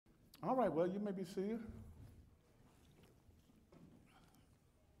All right, well, you may be seated.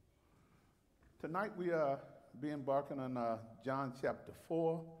 Tonight we be embarking on John chapter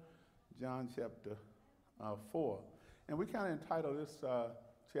 4. John chapter 4. And we kind of entitled this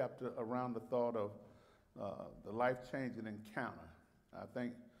chapter around the thought of the life-changing encounter. I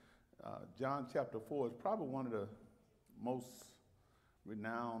think John chapter 4 is probably one of the most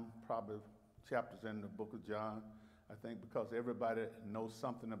renowned, probably, chapters in the book of John. I think because everybody knows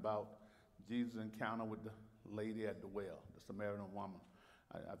something about Jesus' encounter with the lady at the well, the Samaritan woman.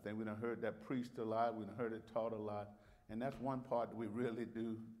 I think we done heard that preached a lot. We done heard it taught a lot. And that's one part that we really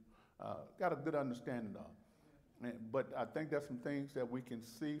do got a good understanding of. But I think there's some things that we can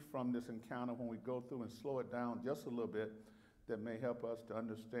see from this encounter when we go through and slow it down just a little bit that may help us to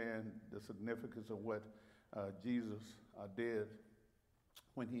understand the significance of what Jesus did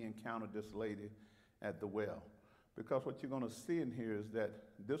when he encountered this lady at the well. Because what you're going to see in here is that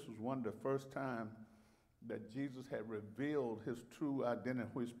this was one of the first time that Jesus had revealed his true identity,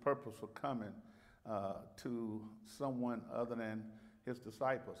 his purpose for coming to someone other than his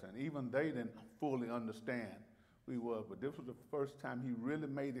disciples. And even they didn't fully understand who he was. But this was the first time he really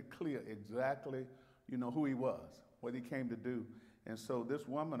made it clear exactly, who he was, what he came to do. And so this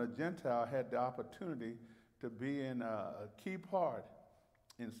woman, a Gentile, had the opportunity to be in a key part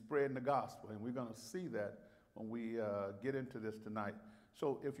in spreading the gospel. And we're going to see that when we get into this tonight.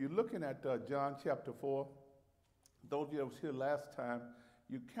 So if you're looking at John chapter 4, those of you that was here last time,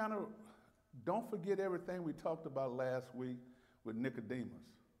 you kind of don't forget everything we talked about last week with Nicodemus.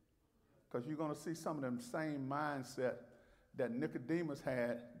 Because you're going to see some of them same mindset that Nicodemus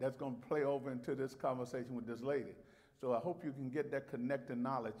had that's going to play over into this conversation with this lady. So I hope you can get that connected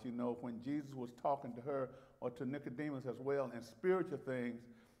knowledge, when Jesus was talking to her or to Nicodemus as well in spiritual things,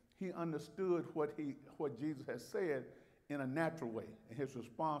 he understood what Jesus had said in a natural way, and his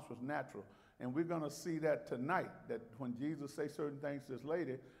response was natural. And we're going to see that tonight, that when Jesus says certain things to this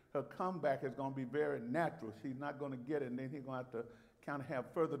lady, her comeback is going to be very natural. She's not going to get it, and then he's going to have to kind of have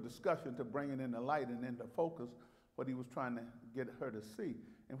further discussion to bring it into light and into focus what he was trying to get her to see.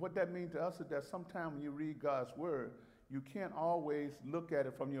 And what that means to us is that sometimes when you read God's word, you can't always look at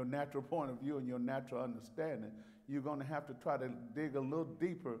it from your natural point of view and your natural understanding. You're going to have to try to dig a little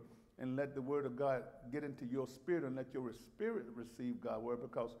deeper and let the word of God get into your spirit and let your spirit receive God's word,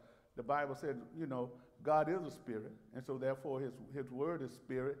 because the Bible said, God is a spirit, and so therefore his word is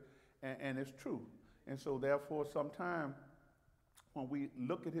spirit, and it's true. And so therefore sometimes when we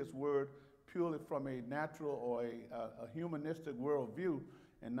look at his word purely from a natural or a humanistic worldview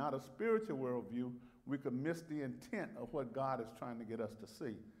and not a spiritual worldview, we could miss the intent of what God is trying to get us to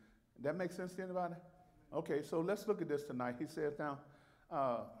see. That makes sense to anybody? Okay, so let's look at this tonight. He says now,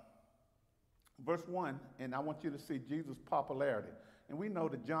 verse 1, and I want you to see Jesus' popularity. And we know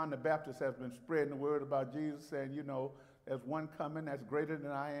that John the Baptist has been spreading the word about Jesus, saying, there's one coming that's greater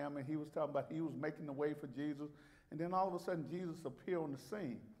than I am. And he was talking about he was making the way for Jesus. And then all of a sudden, Jesus appeared on the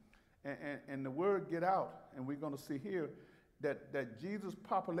scene. And the word get out, and we're going to see here that Jesus'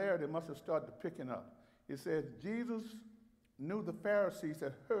 popularity must have started picking up. It says, Jesus knew the Pharisees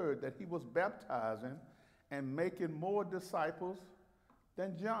had heard that he was baptizing and making more disciples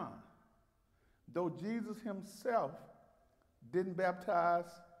than John, though Jesus himself didn't baptize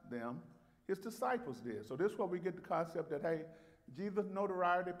them, his disciples did. So this is where we get the concept that, hey, Jesus'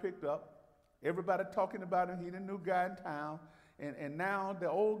 notoriety picked up. Everybody talking about him. He's the new guy in town. And now the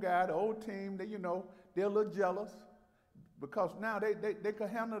old guy, the old team, they're a little jealous because now they could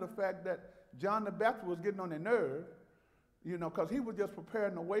handle the fact that John the Baptist was getting on their nerve, because he was just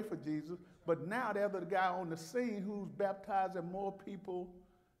preparing the way for Jesus. But now there's the guy on the scene who's baptizing more people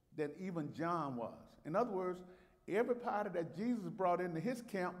than even John was. In other words, every party that Jesus brought into his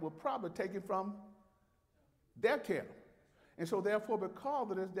camp will probably take it from their camp. And so therefore,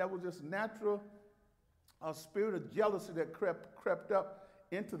 because of this, there was this natural spirit of jealousy that crept up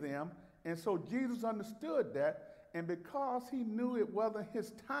into them. And so Jesus understood that, and because he knew it wasn't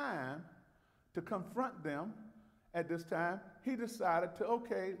his time to confront them at this time, he decided to,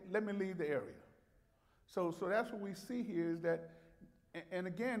 okay, let me leave the area. So that's what we see here is that, and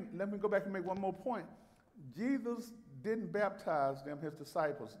again, let me go back and make one more point. Jesus didn't baptize them, his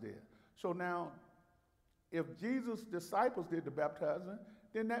disciples did. So now, if Jesus' disciples did the baptizing,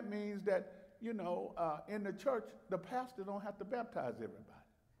 then that means that, in the church, the pastor don't have to baptize everybody.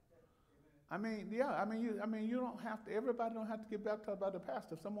 You don't have to, everybody don't have to get baptized by the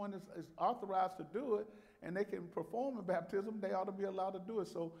pastor. If someone is authorized to do it and they can perform a baptism, they ought to be allowed to do it.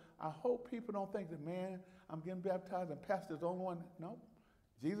 So I hope people don't think that, man, I'm getting baptized and pastor's the only one. No,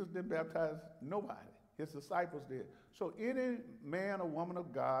 Jesus didn't baptize nobody. His disciples did. So any man or woman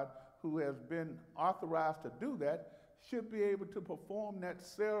of God who has been authorized to do that should be able to perform that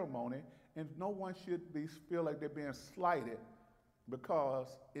ceremony, and no one should feel like they're being slighted because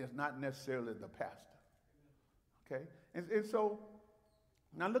it's not necessarily the pastor. Okay? And so,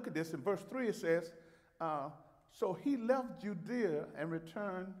 now look at this. In verse 3 it says, so he left Judea and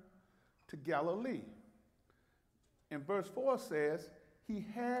returned to Galilee. In verse 4 says, he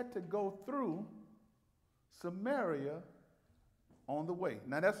had to go through Samaria on the way.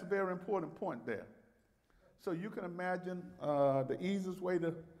 Now that's a very important point there. So you can imagine the easiest way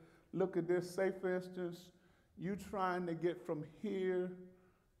to look at this, say for instance, you trying to get from here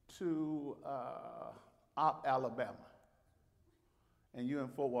to Alabama, and you're in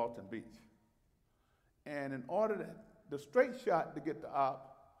Fort Walton Beach. And in order to, the straight shot to get to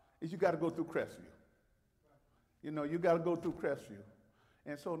is you got to go through Crestview. You know, you got to go through Crestview.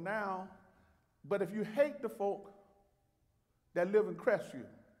 And so now, but if you hate the folk that live in Crestview,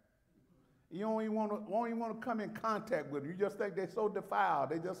 you don't even want to come in contact with them. You just think they're so defiled,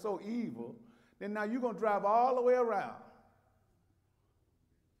 they're just so evil. Then now you're going to drive all the way around,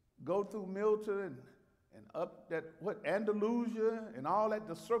 go through Milton and up that, Andalusia and all that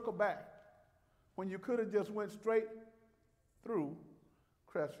to circle back, when you could have just went straight through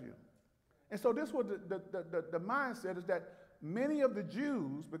Crestview. And so this was the mindset, is that many of the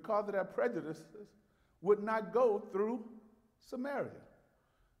Jews, because of their prejudices, would not go through Samaria.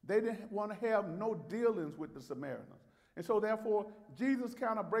 They didn't want to have no dealings with the Samaritans. And so therefore, Jesus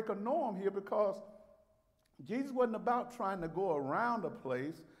kind of break a norm here, because Jesus wasn't about trying to go around a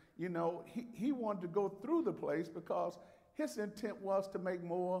place. You know, he wanted to go through the place because his intent was to make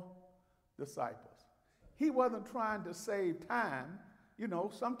more disciples. He wasn't trying to save time. You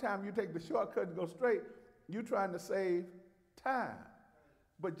know, sometimes you take the shortcut and go straight. You're trying to save time.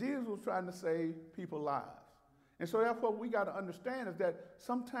 But Jesus was trying to save people's lives. And so therefore, we got to understand is that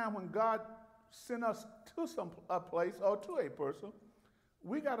sometime when God sent us to a place or to a person,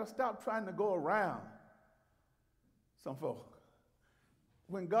 we got to stop trying to go around some folk.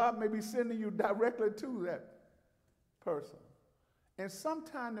 When God may be sending you directly to that person. And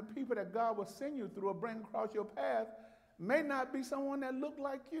sometimes the people that God will send you through or bring across your path may not be someone that look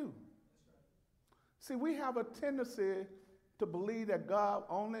like you. See, we have a tendency to believe that God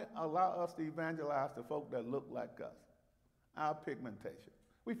only allows us to evangelize to folk that look like us, our pigmentation.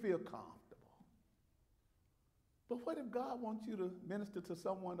 We feel comfortable. But what if God wants you to minister to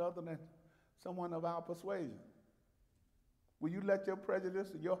someone other than someone of our persuasion? Will you let your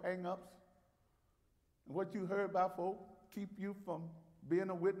prejudice and your hang-ups and what you heard about folk keep you from being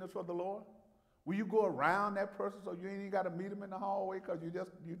a witness for the Lord? Will you go around that person so you ain't even got to meet him in the hallway because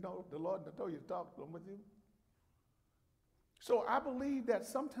you know the Lord told you to talk to him with you? So I believe that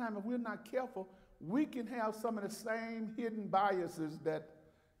sometimes if we're not careful, we can have some of the same hidden biases that,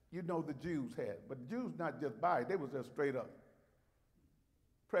 you know, the Jews had. But the Jews not just biased, they was just straight up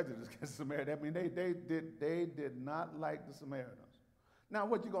prejudice against Samaritans. I mean, they did not like the Samaritans. Now,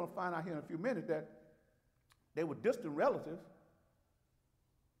 what you're going to find out here in a few minutes, that they were distant relatives.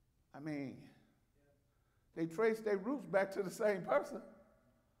 I mean, they traced their roots back to the same person.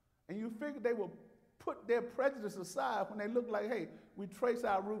 And you figure they will put their prejudice aside when they look like, hey, we trace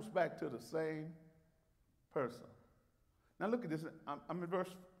our roots back to the same person. Now look at this. I'm in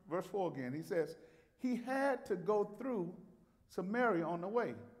verse 4 again. He says, he had to go through Samaria on the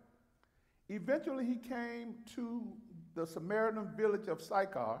way. Eventually he came to the Samaritan village of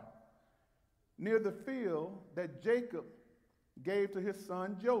Sychar, near the field that Jacob gave to his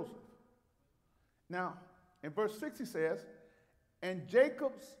son Joseph. Now, in verse 6 he says, and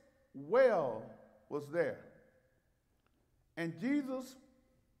Jacob's well was there. And Jesus,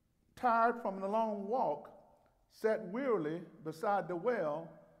 tired from the long walk, sat wearily beside the well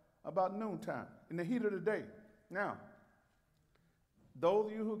about noontime, in the heat of the day. Now, those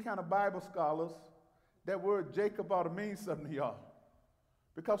of you who are kind of Bible scholars, that word Jacob ought to mean something to y'all.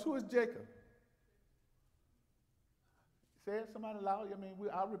 Because who is Jacob? Say it, somebody loud. I mean,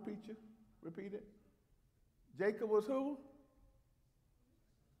 I'll repeat you. Repeat it. Jacob was who?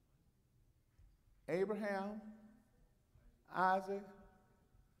 Abraham, Isaac,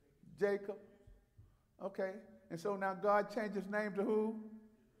 Jacob. Okay. And so now God changed his name to who?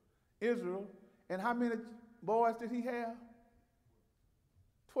 Israel. And how many boys did he have?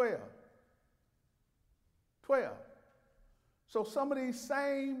 12. 12. So some of these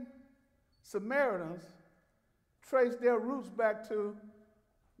same Samaritans trace their roots back to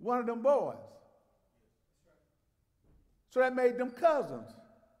one of them boys. So that made them cousins.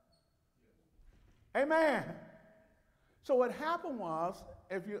 Amen. So what happened was,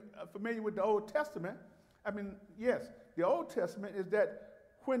 if you're familiar with the Old Testament, I mean, yes, the Old Testament is that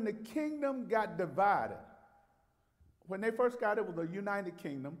when the kingdom got divided, when they first got it was a united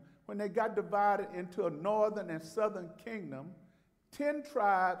kingdom, when they got divided into a northern and southern kingdom, 10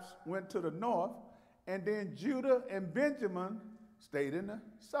 tribes went to the north, and then Judah and Benjamin stayed in the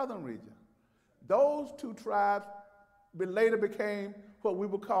southern region. Those 2 tribes later became what we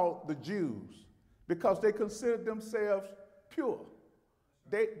would call the Jews because they considered themselves pure.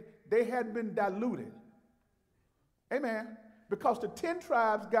 They hadn't been diluted. Amen. Because the 10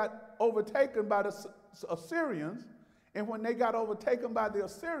 tribes got overtaken by the Assyrians, and when they got overtaken by the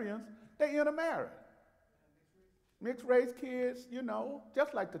Assyrians, they intermarried. Mixed race kids,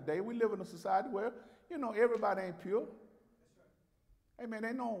 just like today, we live in a society where, everybody ain't pure. Amen.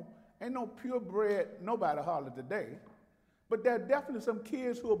 Ain't no purebred nobody hardly today. But there are definitely some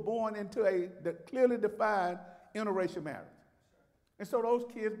kids who are born into a clearly defined interracial marriage. And so those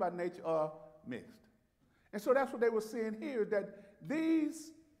kids by nature are mixed. And so that's what they were seeing here, that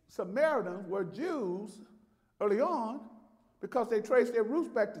these Samaritans were Jews early on because they traced their roots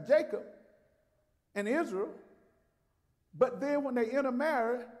back to Jacob and Israel. But then when they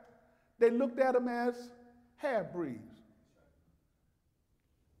intermarried, they looked at them as half-breeds.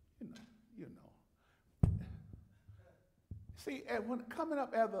 See, when coming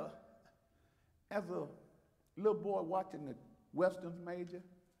up as a little boy watching the Westerns major,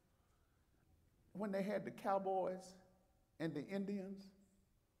 when they had the cowboys and the Indians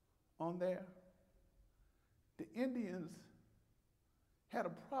on there, the Indians had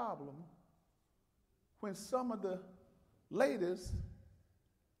a problem when some of the ladies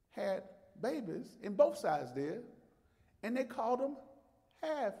had babies, and both sides did, and they called them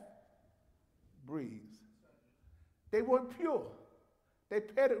half-breeds. They weren't pure. Their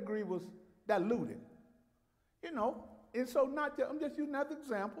pedigree was diluted. And so I'm just using that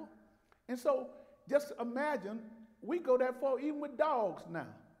example. And so just imagine, we go that far even with dogs now.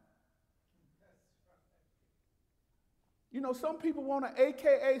 Some people want to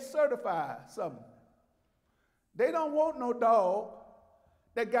AKA certify something. They don't want no dog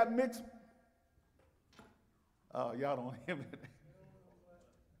that got mixed. Oh, y'all don't hear me.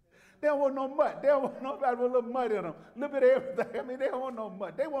 They don't want no mud. They don't want nobody with a little mud in them. A little bit of everything. They don't want no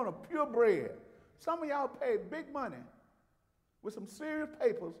mud. They want a purebred. Some of y'all pay big money with some serious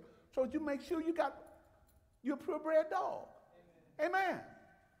papers so that you make sure you're a purebred dog. Amen.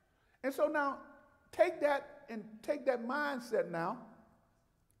 And so now take that mindset now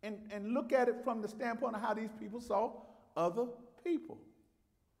and look at it from the standpoint of how these people saw other people.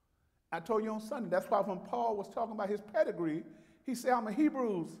 I told you on Sunday, that's why when Paul was talking about his pedigree, he said, I'm a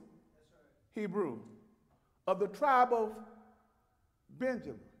Hebrew of the tribe of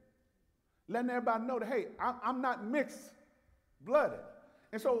Benjamin. Letting everybody know that, hey, I'm not mixed blooded.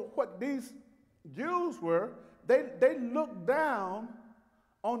 And so what these Jews were, they looked down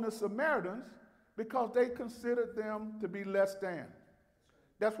on the Samaritans because they considered them to be less than.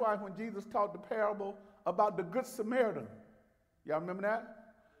 That's why when Jesus taught the parable about the Good Samaritan, y'all remember that?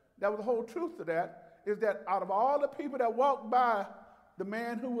 That was the whole truth to that, is that out of all the people that walked by the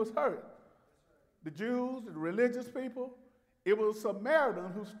man who was hurt, the Jews, the religious people, it was a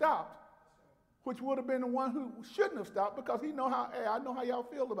Samaritan who stopped, which would have been the one who shouldn't have stopped because I know how y'all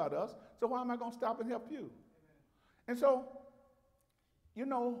feel about us, so why am I going to stop and help you? And so,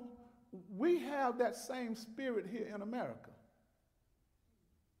 we have that same spirit here in America.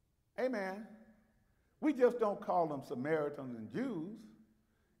 Amen. We just don't call them Samaritans and Jews.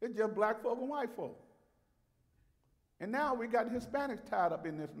 It's just black folk and white folk. And now we got Hispanics tied up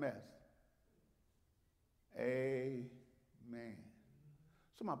in this mess. Amen.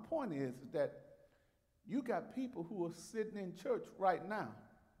 So my point is that you got people who are sitting in church right now,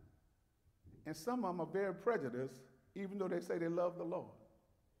 and some of them are very prejudiced, even though they say they love the Lord.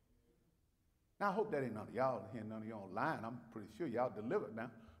 Now, I hope that ain't none of y'all here, none of y'all online. I'm pretty sure y'all delivered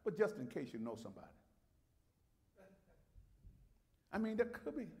now, but just in case you know somebody. I mean, there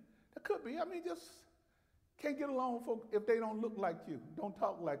could be. I mean, just can't get along with folk if they don't look like you, don't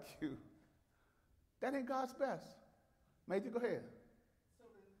talk like you. That ain't God's best. Major, go ahead.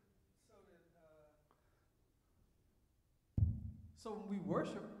 So when we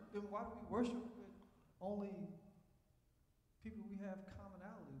worship, then why do we worship with only people we have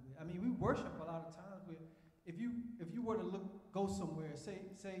commonality with? I mean, we worship a lot of times with, if you were to go somewhere, say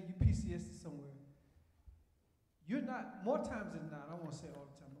you PCS somewhere, you're not, more times than not, I won't say all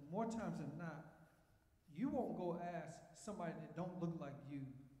the time, but more times than not, you won't go ask somebody that don't look like you,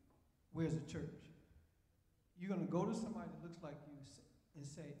 where's the church? You're going to go to somebody that looks like you and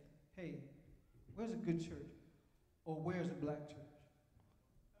say, hey, where's a good church? Or where's a black church?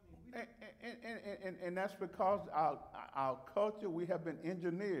 I mean, And that's because our culture, we have been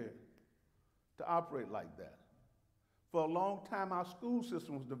engineered to operate like that. For a long time, our school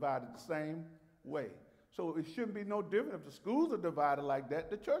system was divided the same way. So it shouldn't be no different. If the schools are divided like that,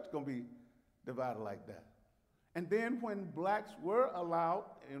 the church is going to be divided like that. And then when blacks were allowed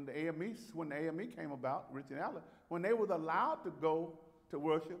in the AME, when the AME came about, Richard Allen, when they were allowed to go to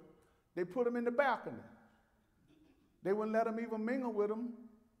worship, they put them in the balcony. They wouldn't let them even mingle with them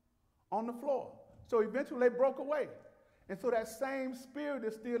on the floor. So eventually they broke away. And so that same spirit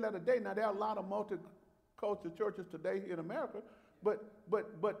is still at today. Now there are a lot of multicultural churches today in America, but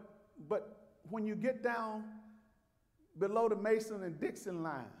when you get down below the Mason and Dixon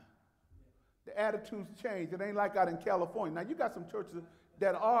line, the attitudes change. It ain't like out in California. Now you got some churches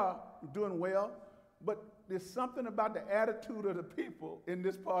that are doing well, but there's something about the attitude of the people in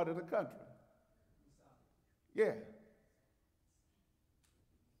this part of the country. Yeah.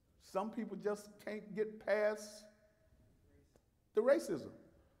 Some people just can't get past the racism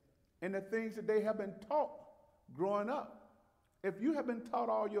and the things that they have been taught growing up. If you have been taught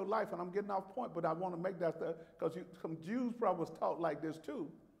all your life, and I'm getting off point, but I want to make that because some Jews probably was taught like this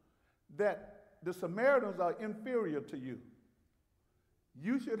too, that the Samaritans are inferior to you.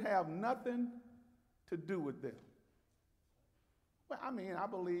 You should have nothing to do with them. Well, I mean, I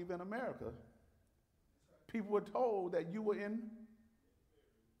believe in America, people were told that you were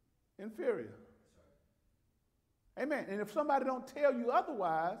inferior. Amen. And if somebody don't tell you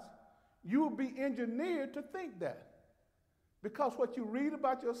otherwise, you will be engineered to think that. Because what you read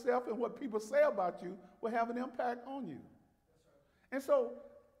about yourself and what people say about you will have an impact on you. And so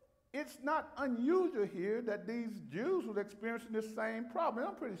it's not unusual here that these Jews were experiencing this same problem.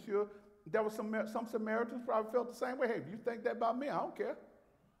 And I'm pretty sure there was some Samaritans probably felt the same way. Hey, if you think that about me, I don't care.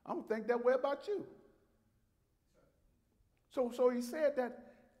 I'm going to think that way about you. So he said that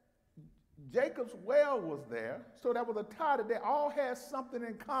Jacob's well was there, so that was a tie that they all had something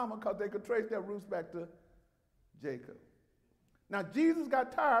in common because they could trace their roots back to Jacob. Now, Jesus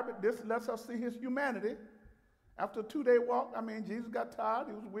got tired, but this lets us see his humanity. After a 2-day walk, Jesus got tired,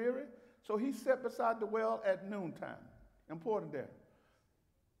 he was weary, so he sat beside the well at noontime. Important there.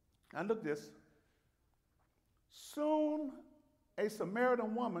 Now look this. Soon a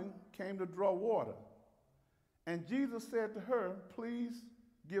Samaritan woman came to draw water, and Jesus said to her, "Please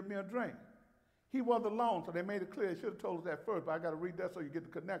give me a drink." He was alone, so they made it clear. They should have told us that first, but I got to read that so you get the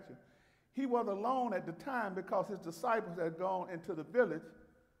connection. He was alone at the time because his disciples had gone into the village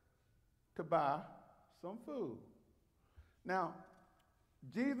to buy some food. Now,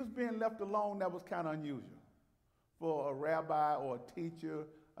 Jesus being left alone, that was kind of unusual for a rabbi or a teacher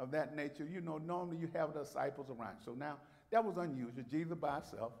of that nature. You know, normally you have the disciples around. So now, that was unusual, Jesus by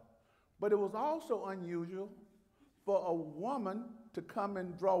himself. But it was also unusual for a woman to come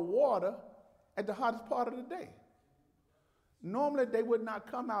and draw water at the hottest part of the day. Normally, they would not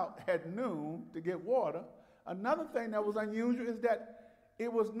come out at noon to get water. Another thing that was unusual is that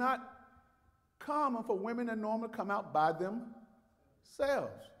it was not common for women to normally come out by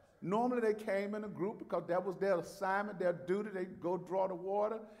themselves. Normally, they came in a group because that was their assignment, their duty. They'd go draw the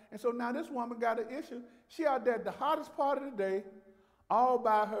water. And so now this woman got an issue. She out there at the hottest part of the day, all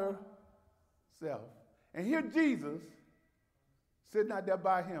by herself. And here Jesus sitting out there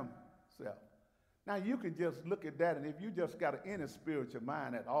by himself. Now, you can just look at that, and if you just got any spiritual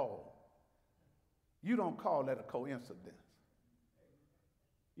mind at all, you don't call that a coincidence.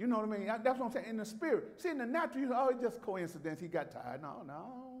 You know what I mean? That's what I'm saying. In the spirit. See, in the natural, you say, oh, it's just coincidence. He got tired.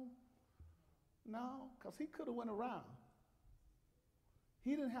 No, because he could have went around.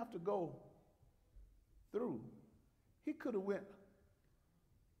 He didn't have to go through. He could have went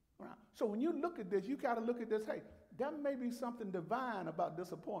around. So when you look at this, you got to look at this, hey, there may be something divine about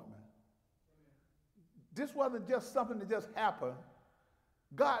disappointment. This wasn't just something that just happened.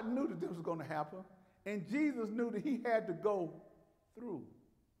 God knew that this was going to happen, and Jesus knew that he had to go through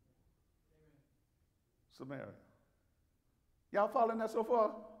Samaria. Y'all following that so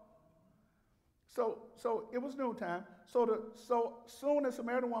far? So it was noontime. So soon a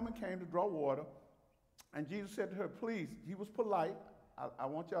Samaritan woman came to draw water, and Jesus said to her, please, he was polite. I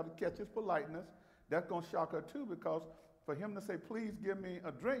want y'all to catch his politeness. That's going to shock her too, because for him to say, please give me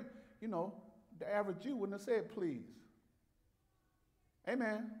a drink, you know, the average Jew wouldn't have said please.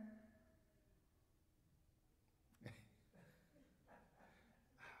 Amen.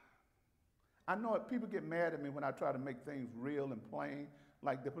 I know people get mad at me when I try to make things real and plain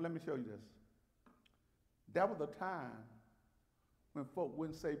like this, but let me show you this. That was a time when folk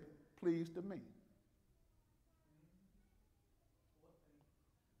wouldn't say please to me.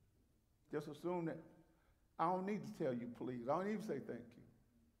 Just assume that I don't need to tell you please. I don't even say thank you.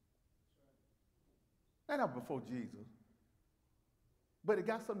 Not before Jesus. But it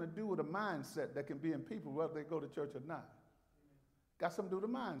got something to do with a mindset that can be in people whether they go to church or not. Got something to do with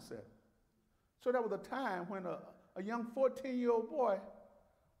a mindset. So there was a time when a young 14-year-old boy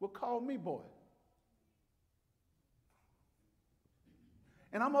would call me boy.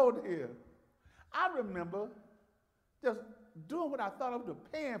 And I'm over here. I remember just doing what I thought I was doing,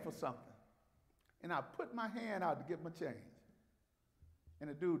 paying for something. And I put my hand out to get my change. And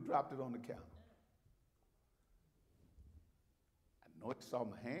the dude dropped it on the counter. I know he saw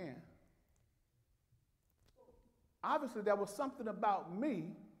my hand. Obviously, there was something about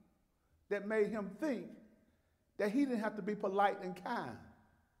me that made him think that he didn't have to be polite and kind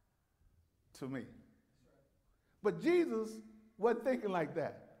to me. But Jesus wasn't thinking like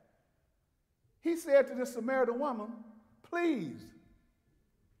that. He said to this Samaritan woman, please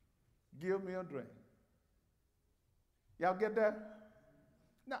give me a drink. Y'all get that?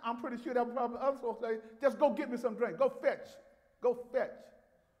 Now, I'm pretty sure that was probably other folks say, just go get me some drink. Go fetch. Go fetch.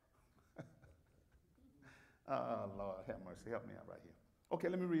 Lord, have mercy. Help me out right here. Okay,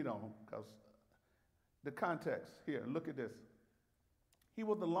 let me read on because the context here, look at this. He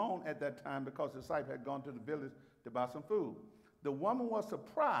was alone at that time because his disciple had gone to the village to buy some food. The woman was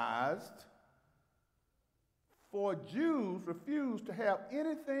surprised, for Jews refused to have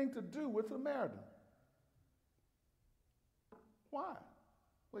anything to do with Samaritans. Why?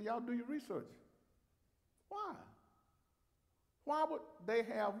 Well, y'all do your research. Why? Why would they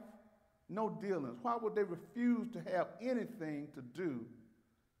have no dealings? Why would they refuse to have anything to do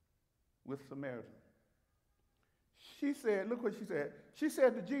with Samaritans? She said, look what she said. She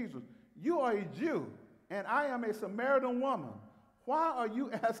said to Jesus, you are a Jew, and I am a Samaritan woman. Why are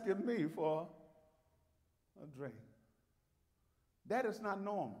you asking me for a drink? That is not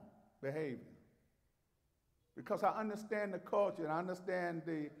normal behavior. Because I understand the culture and I understand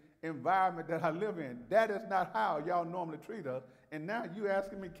the environment that I live in. That is not how y'all normally treat us. And now you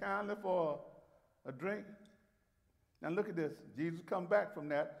asking me kindly for a drink? Now look at this. Jesus come back from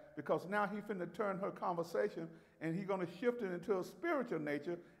that because now he finna turn her conversation and he's going to shift it into a spiritual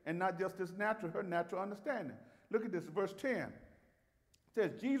nature and not just this natural, her natural understanding. Look at this, verse 10. It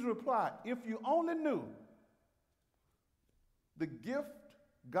says, Jesus replied, if you only knew the gift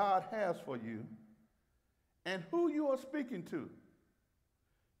God has for you and who you are speaking to,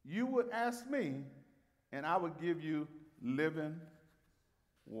 you would ask me and I would give you living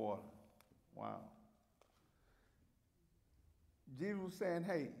water. Wow. Jesus was saying,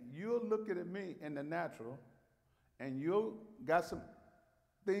 hey, you're looking at me in the natural and you got some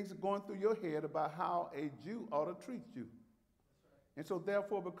things going through your head about how a Jew ought to treat you. And so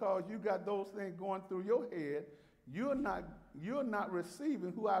therefore, because you got those things going through your head, you're not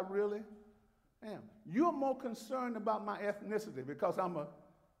receiving who I really am. You're more concerned about my ethnicity because I'm a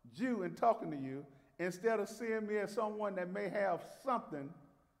Jew and talking to you instead of seeing me as someone that may have something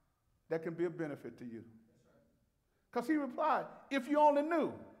that can be a benefit to you. Because he replied, if you only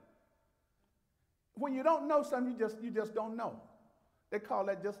knew. When you don't know something, you just don't know. They call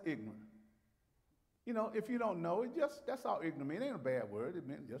that just ignorant. You know, if you don't know, that's all ignorant means. It ain't a bad word. It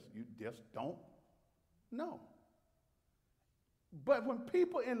means you just don't know. But when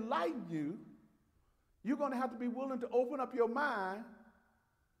people enlighten you, you're going to have to be willing to open up your mind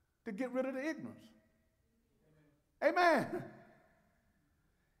to get rid of the ignorance. Amen.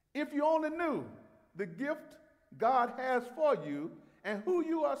 If you only knew the gift God has for you and who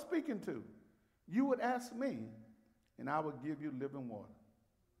you are speaking to, you would ask me, and I would give you living water.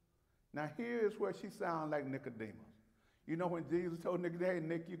 Now, here is where she sounds like Nicodemus. You know when Jesus told Nick, hey,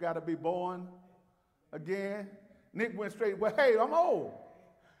 Nick, you got to be born again? Nick went straight, well, hey, I'm old.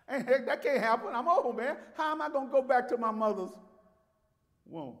 And heck, that can't happen. I'm old, man. How am I going to go back to my mother's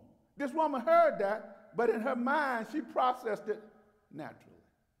womb? This woman heard that, but in her mind, she processed it naturally,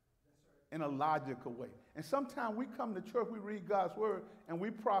 in a logical way. And sometimes we come to church, we read God's word, and we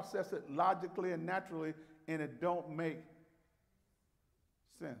process it logically and naturally, and it don't make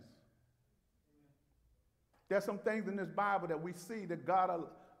sense. There's some things in this Bible that we see that God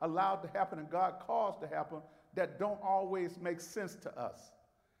allowed to happen and God caused to happen that don't always make sense to us.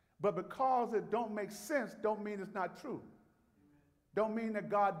 But because it don't make sense, don't mean it's not true. Don't mean that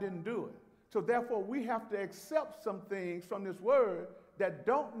God didn't do it. So therefore, we have to accept some things from this word that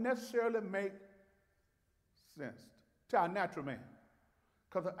don't necessarily make sense to our natural man.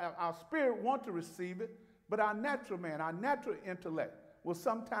 Because our spirit wants to receive it, but our natural man, our natural intellect will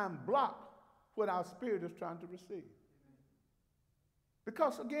sometimes block what our spirit is trying to receive.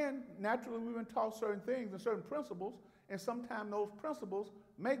 Because again, naturally we've been taught certain things and certain principles, and sometimes those principles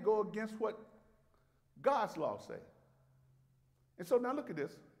may go against what God's law say. And so now look at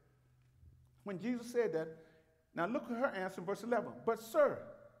this. When Jesus said that, now look at her answer in verse 11. But sir,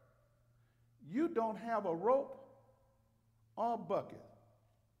 you don't have a rope or a bucket.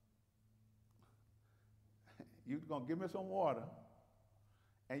 You're going to give me some water,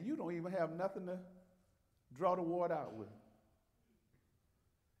 and you don't even have nothing to draw the water out with.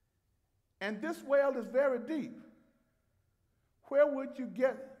 And this well is very deep. Where would you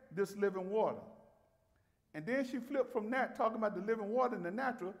get this living water? And then she flipped from that, talking about the living water in the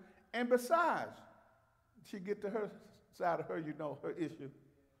natural, and besides, she get to her side of her, her issue.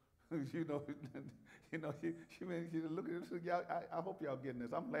 she look at this. Y'all, I hope y'all getting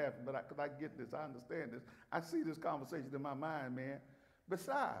this. I'm laughing, but because I get this, I understand this. I see this conversation in my mind, man.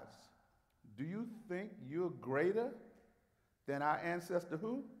 Besides, do you think you're greater than our ancestor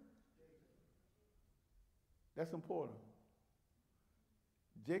who? That's important.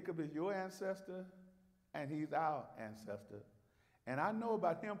 Jacob is your ancestor, and he's our ancestor. And I know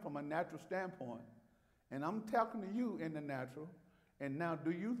about him from a natural standpoint. And I'm talking to you in the natural. And now,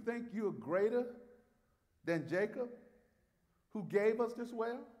 do you think you're greater than Jacob, who gave us this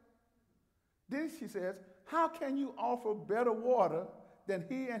well? Then she says, how can you offer better water than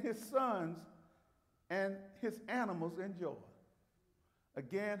he and his sons and his animals enjoy?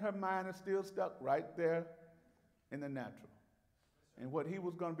 Again, her mind is still stuck right there in the natural. And what he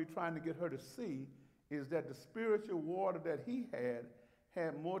was going to be trying to get her to see is that the spiritual water that he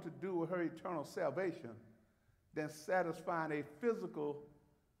had more to do with her eternal salvation than satisfying a physical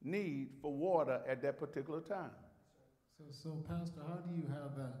need for water at that particular time. So Pastor, how do you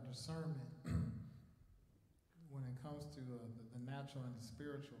have that discernment when it comes to the natural and the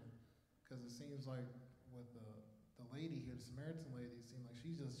spiritual? Because it seems like with the lady here, the Samaritan lady, it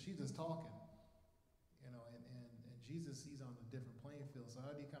seems like she's just talking, and Jesus sees on a different playing field. So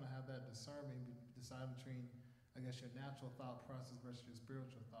how do you kind of have that discernment, decide between, I guess, your natural thought process versus your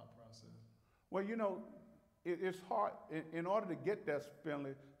spiritual thought process? Well, it's hard. In order to get that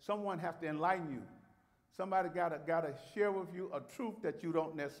feeling, someone has to enlighten you. Somebody got to share with you a truth that you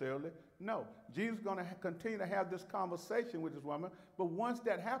don't necessarily know. Jesus is going to continue to have this conversation with this woman, but once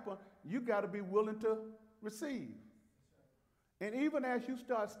that happens, you got to be willing to receive. And even as you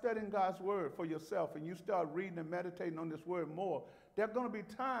start studying God's word for yourself and you start reading and meditating on this word more, there are going to be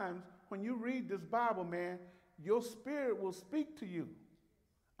times when you read this Bible, man, your spirit will speak to you.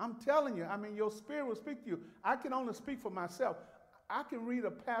 I'm telling you, your spirit will speak to you. I can only speak for myself. I can read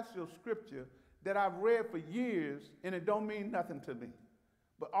a passage of scripture that I've read for years and it don't mean nothing to me.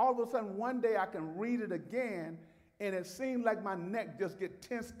 But all of a sudden, one day I can read it again and it seems like my neck just get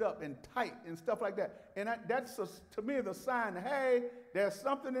tensed up and tight and stuff like that. And that's, to me, the sign, hey, there's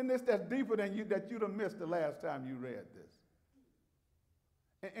something in this that's deeper than you that you'd have missed the last time you read this.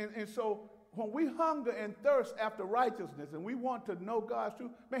 And so when we hunger and thirst after righteousness and we want to know God's truth,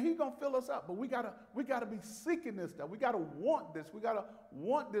 man, he's going to fill us up. But we gotta be seeking this stuff. We got to want this. We got to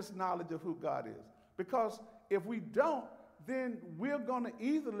want this knowledge of who God is. Because if we don't, then we're going to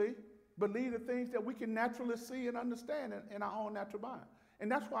easily believe the things that we can naturally see and understand in our own natural mind.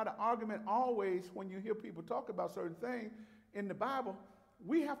 And that's why the argument always, when you hear people talk about certain things in the Bible,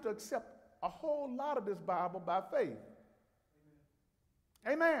 we have to accept a whole lot of this Bible by faith.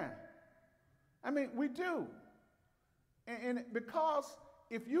 Amen. We do. And because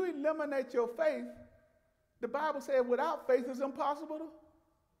if you eliminate your faith, the Bible says without faith it's impossible to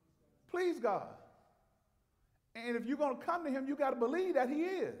please God. And if you're going to come to him, you got to believe that he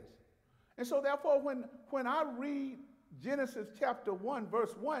is. And so therefore, when I read Genesis chapter 1,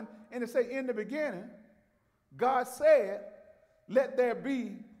 verse 1, and it say, in the beginning, God said, let there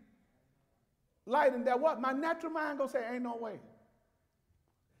be light. And that what? My natural mind gonna say, ain't no way.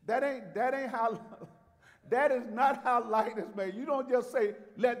 That ain't how, that is not how light is made. You don't just say,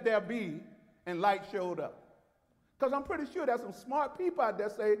 let there be, and light showed up. Because I'm pretty sure there's some smart people out there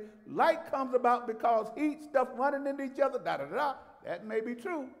say, light comes about because heat, stuff running into each other, da-da-da-da. That may be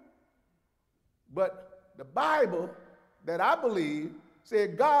true. But the Bible that I believe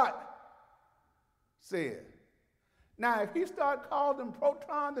said God said. Now, if he start causing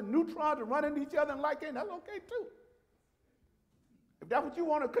protons and neutrons to run into each other and like that, that's okay too. If that's what you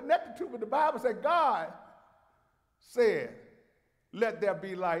want to connect it to, but the Bible said God said, let there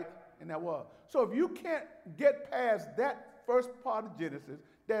be light, and there was. So if you can't get past that first part of Genesis,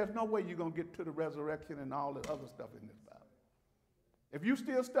 there's no way you're going to get to the resurrection and all the other stuff in this Bible. If you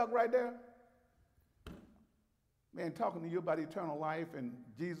still stuck right there, man, talking to you about eternal life and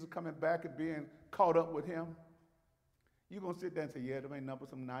Jesus coming back and being caught up with him, you're going to sit there and say, yeah, there ain't nothing but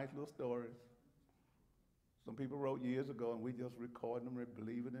some nice little stories. Some people wrote years ago, and we just recording them and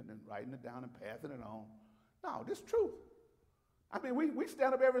believing it and writing it down and passing it on. No, this is truth. I mean, we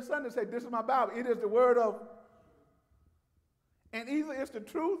stand up every Sunday and say, this is my Bible. It is the word of, and either it's the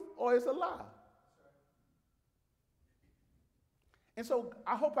truth or it's a lie. And so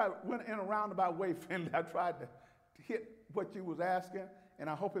I hope I went in a roundabout way, Finley. I tried to hit what you was asking, and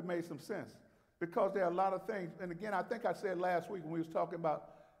I hope it made some sense. Because there are a lot of things, and again, I think I said last week when we was talking about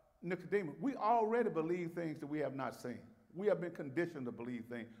Nicodemus, we already believe things that we have not seen. We have been conditioned to believe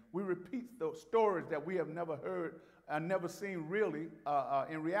things. We repeat those stories that we have never heard and never seen really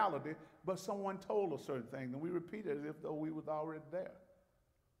in reality, but someone told us certain things, and we repeat it as if though we was already there,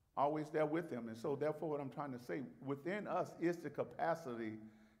 always there with them. And so therefore what I'm trying to say, within us is the capacity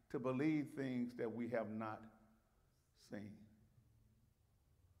to believe things that we have not seen.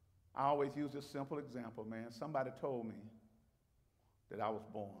 I always use this simple example, man. Somebody told me that I was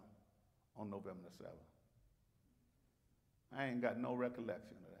born on November the 7th. I ain't got no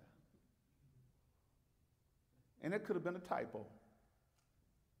recollection of that. And it could have been a typo.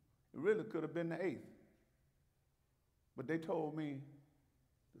 It really could have been the 8th. But they told me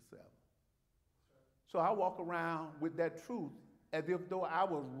the 7th. So I walk around with that truth as if though I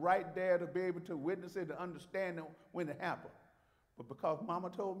was right there to be able to witness it, to understand it when it happened. But because Mama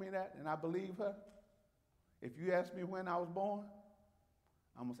told me that and I believe her, if you ask me when I was born,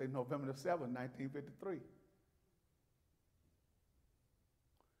 I'm going to say November the 7th, 1953.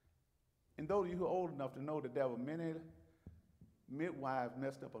 And those of you who are old enough to know that there were many midwives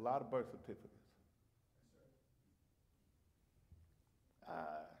messed up a lot of birth certificates.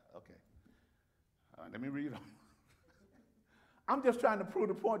 Okay. Let me read on. I'm just trying to prove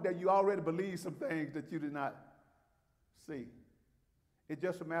the point that you already believe some things that you did not see. It's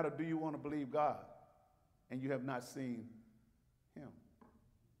just a matter of, do you want to believe God? And you have not seen him.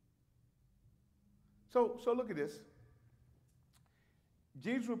 So look at this.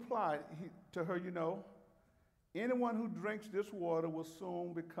 Jesus replied to her, anyone who drinks this water will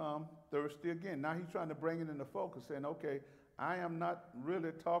soon become thirsty again. Now he's trying to bring it into focus, saying, okay, I am not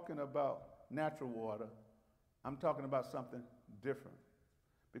really talking about natural water. I'm talking about something different.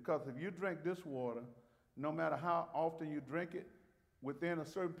 Because if you drink this water, no matter how often you drink it, within a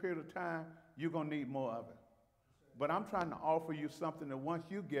certain period of time, you're going to need more of it. But I'm trying to offer you something that once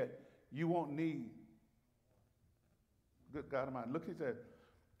you get, you won't need. Good God Almighty. Look, he said,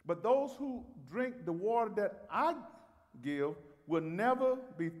 but those who drink the water that I give will never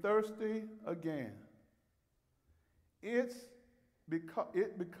be thirsty again. It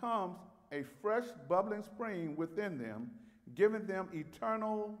becomes a fresh, bubbling spring within them, giving them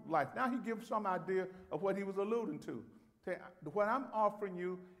eternal life. Now he gives some idea of what he was alluding to. What I'm offering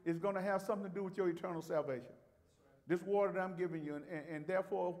you is going to have something to do with your eternal salvation. This water that I'm giving you. And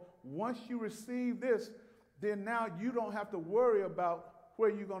therefore, once you receive this, then now you don't have to worry about where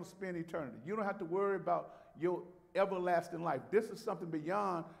you're going to spend eternity. You don't have to worry about your everlasting life. This is something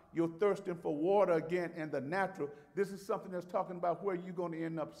beyond your thirsting for water again and the natural. This is something that's talking about where you're going to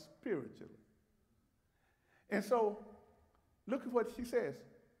end up spiritually. And so, look at what she says.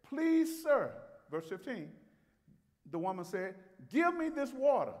 Please, sir, verse 15, the woman said, give me this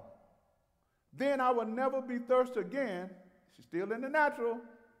water. Then I will never be thirsty again. She's still in the natural.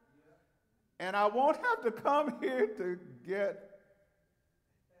 And I won't have to come here to get.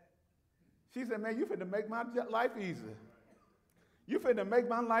 She said, man, you finna make my life easier. You finna make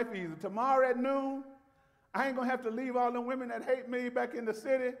my life easier. Tomorrow at noon, I ain't gonna have to leave all them women that hate me back in the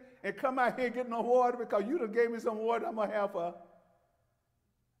city and come out here and get no water because you done gave me some water I'm gonna have for.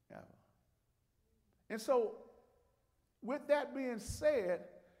 And so, with that being said,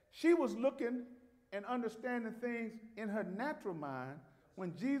 she was looking and understanding things in her natural mind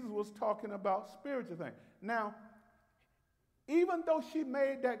when Jesus was talking about spiritual things. Now, even though she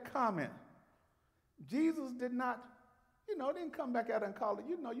made that comment, Jesus did not, didn't come back at her and call it,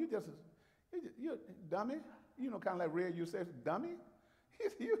 you're a dummy. Kind of like Red, you said, dummy?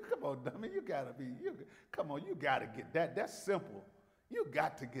 Come on, dummy, you gotta get that. That's simple. You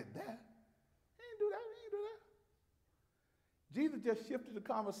got to get that. He didn't do that. Jesus just shifted the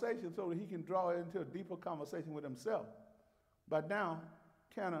conversation so that he can draw it into a deeper conversation with himself. But now,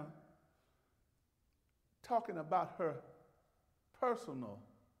 kind of talking about her personal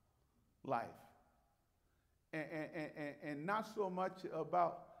life and not so much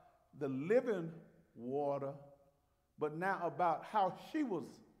about the living water, but now about how she was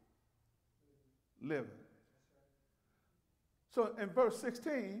living. So in verse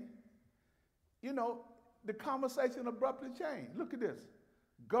 16, the conversation abruptly changed. Look at this.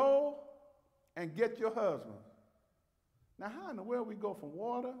 Go and get your husband. Now, how in the world we go from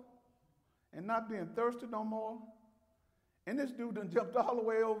water and not being thirsty no more? And this dude done jumped all the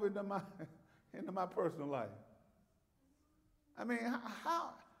way over into my personal life. I mean,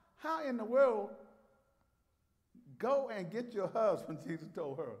 how in the world go and get your husband, Jesus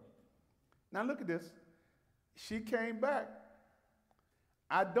told her. Now look at this. She came back.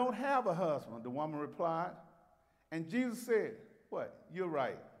 I don't have a husband, the woman replied. And Jesus said, what? You're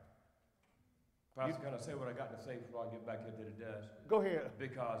right. Pastor, can I say what I got to say before I get back into the desk? Go ahead.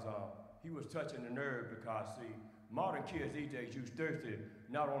 Because he was touching the nerve because, see, modern kids these days use thirsty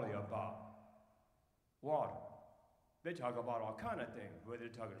not only about water. They talk about all kind of things, whether they're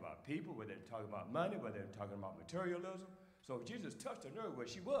talking about people, whether they're talking about money, whether they're talking about materialism. So Jesus touched her nerve where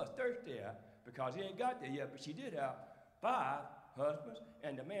she was thirsty at because he ain't got there yet, but she did have 5 husbands,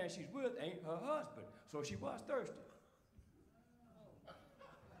 and the man she's with ain't her husband. So she was thirsty.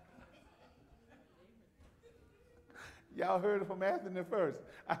 Y'all heard it from Anthony first.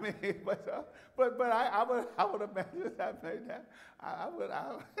 I mean, but I would imagine that made that. I would.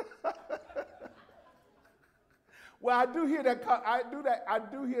 Well, I do hear that. I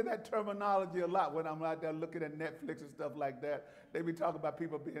do hear that terminology a lot when I'm out there looking at Netflix and stuff like that. They be talking about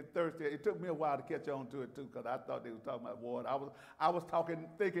people being thirsty. It took me a while to catch on to it too, because I thought they were talking about water. I was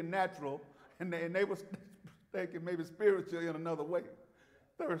thinking natural, and they was thinking maybe spiritual in another way,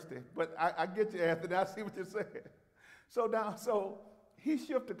 thirsty. But I get you, Anthony. I see what you're saying. So he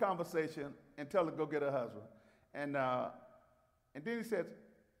shifted the conversation and tell her to go get her husband, and then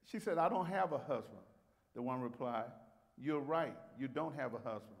she said, I don't have a husband. The one replied, you're right, you don't have a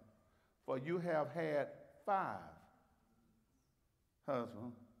husband, for you have had 5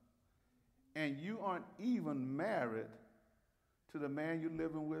 husbands, and you aren't even married to the man you're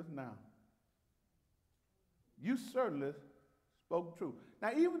living with now. You certainly spoke true.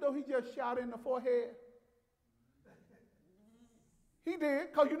 Now, even though he just shot her in the forehead, he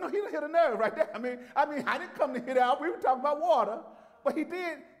did, because he hit a nerve right there. I mean, I didn't come to hit out. We were talking about water, but he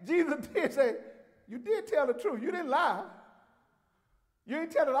did. Jesus did say, you did tell the truth. You didn't lie. You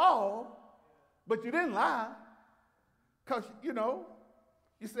didn't tell it all, but you didn't lie. Because, you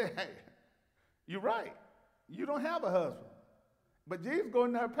said, hey, you're right. You don't have a husband. But Jesus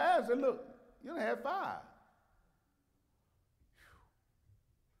going to her past and said, look, you done had 5.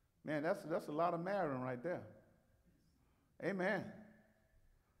 Man, that's a lot of marrying right there. Amen.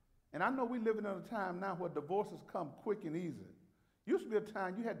 And I know we're living in a time now where divorces come quick and easy. Used to be a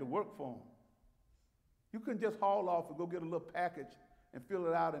time you had to work for them. You couldn't just haul off and go get a little package and fill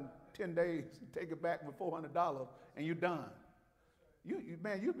it out in 10 days and take it back with $400 and you're done. Used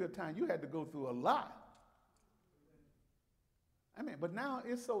to be a time you had to go through a lot. But now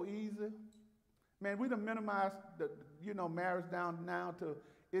it's so easy. Man, we done minimized marriage down now to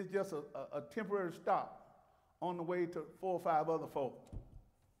it's just a temporary stop on the way to 4 or 5 other folk.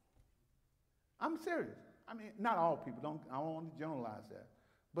 I'm serious. Not all people. I don't want to generalize that.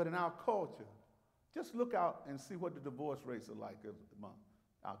 But in our culture, just look out and see what the divorce rates are like among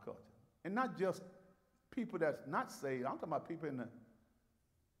our culture. And not just people that's not saved. I'm talking about people in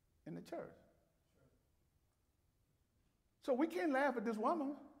the church. So we can't laugh at this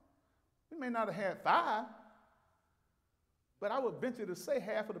woman. We may not have had 5, but I would venture to say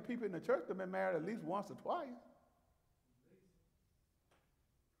half of the people in the church have been married at least once or twice.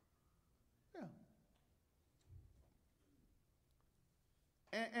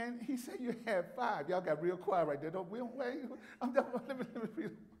 And he said you had 5. Y'all got real quiet right there. Don't wait. Let me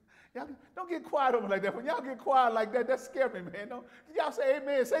read. Y'all don't get quiet over like that. When y'all get quiet like that, that scares me, man. Y'all say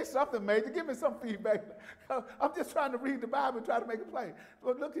amen. Say something major. Give me some feedback. I'm just trying to read the Bible and try to make it plain.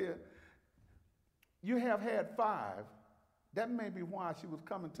 But look here. You have had 5. That may be why she was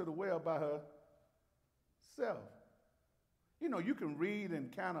coming to the well by herself. You can read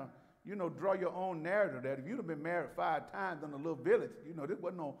and kind of draw your own narrative that if you'd have been married 5 times in a little village, this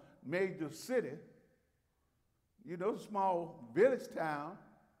wasn't no major city, small village town,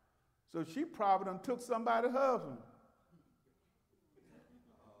 so she probably done took somebody's husband.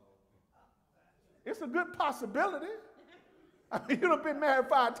 It's a good possibility. You'd have been married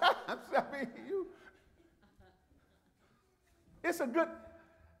 5 times. It's a good,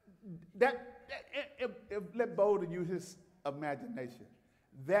 let Boldin use his imagination.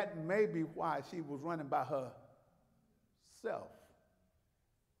 That may be why she was running by herself.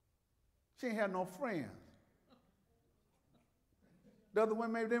 She ain't had no friends. The other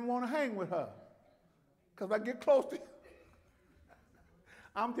women maybe didn't want to hang with her. Because if I get close to you,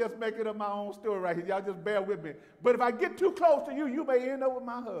 I'm just making up my own story right here. Y'all just bear with me. But if I get too close to you, you may end up with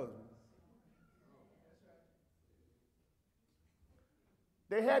my husband.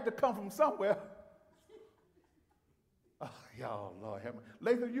 They had to come from somewhere. Oh, y'all, Lord, help me.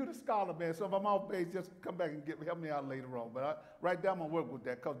 Latham, you the scholar, man, so if I'm off base, just come back and help me out later on. But right there, I'm going to work with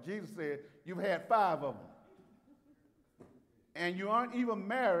that because Jesus said, you've had 5 of them. And you aren't even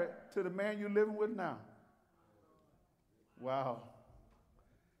married to the man you're living with now. Wow.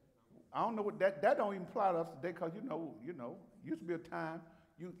 I don't know what that don't even apply to us today, because used to be a time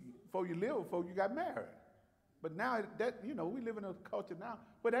before you got married. But now we live in a culture now,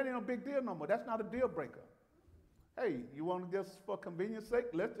 but that ain't no big deal no more. That's not a deal breaker. Hey, you want to just, for convenience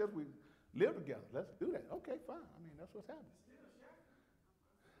sake, we live together. Let's do that. Okay, fine. I mean, that's what's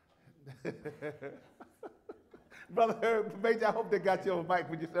happening. Brother Herb, Major, I hope they got you on mic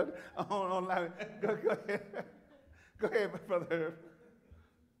when you said online. Go ahead. Go ahead, Brother Herb.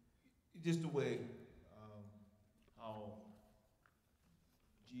 Just the way how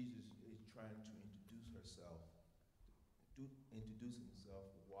Jesus is trying to introduce himself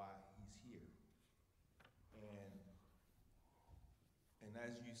why he's here. And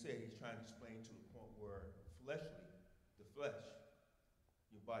as you said, he's trying to explain to the point where the flesh,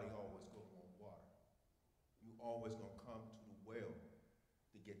 your body always going to want water. You always going to come to the well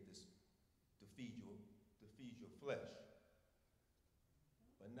to get this, to feed your flesh.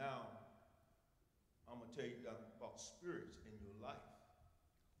 But now, I'm going to tell you about spirits in your life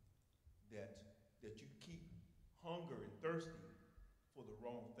that you keep hunger and thirsty for the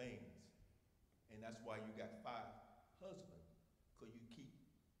wrong things. And that's why you got 5 husbands, because you keep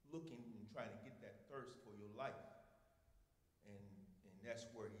looking and trying to get that thirst for your life. And that's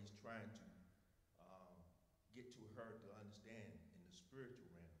where he's trying to get to her to understand in the spiritual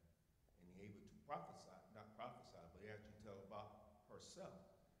realm, and able to not prophesy, but actually tell about herself,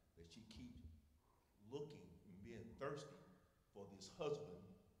 that she keeps looking and being thirsty for this husband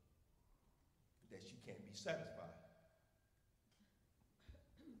that she can't be satisfied.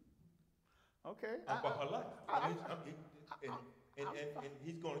 Okay. About her life. And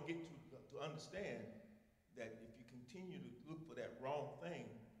he's going to get to understand that if you continue to look for that wrong thing,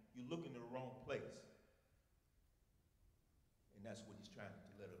 you're looking in the wrong place. And that's what he's trying to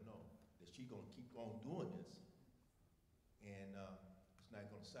let her know, that she's going to keep on doing this, and it's not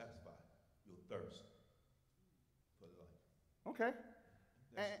going to satisfy your thirst for life. Okay.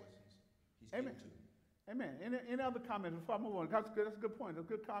 That's what he's getting to. Amen. Any other comments before I move on? That's a good point. That's a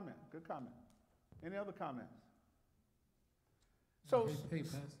good comment. Good comment. Any other comments? So, hey,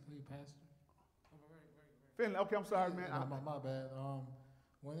 Pastor. Finley, okay, I'm sorry, man. My bad.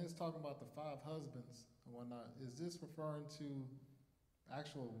 When it's talking about the 5 husbands and whatnot, is this referring to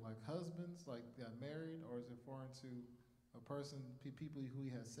actual husbands, got married, or is it referring to a person, people who he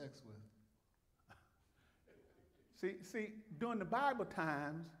has sex with? See, during the Bible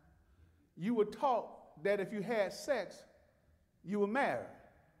times, you were taught that if you had sex, you were married.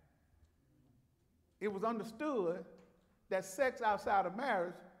 It was understood that sex outside of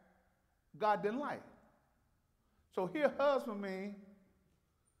marriage, God didn't like. So here, husband means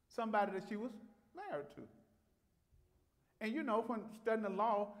somebody that she was married to. And when studying the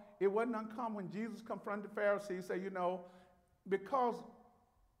law, it wasn't uncommon when Jesus confronted the Pharisees, say, because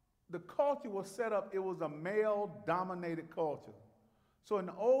the culture was set up, it was a male-dominated culture. So in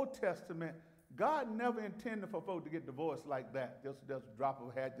the Old Testament, God never intended for folks to get divorced like that, just drop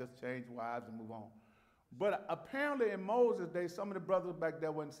a hat, just change wives and move on. But apparently in Moses' day, some of the brothers back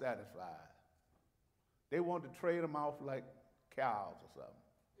there weren't satisfied. They wanted to trade them off like cows or something.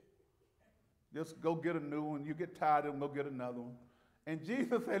 Just go get a new one. You get tired of them, go get another one. And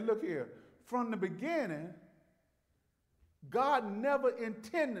Jesus said, look here, from the beginning, God never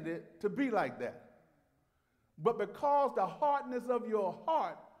intended it to be like that. But because the hardness of your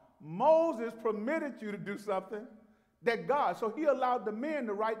heart, Moses permitted you to do something that God, so he allowed the men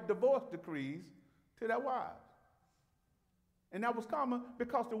to write divorce decrees to their wives. And that was common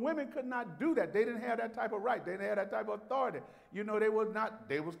because the women could not do that. They didn't have that type of right. They didn't have that type of authority. They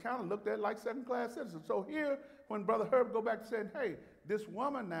was kind of looked at like second-class citizens. So here, when Brother Herb go back to saying, hey, this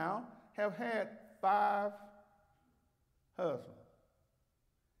woman now have had 5 husbands.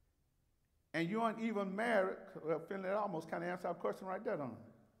 And you aren't even married. Well, Finley, that almost kind of answered our question right there, don't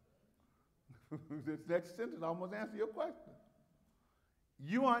it? This next sentence almost answers your question.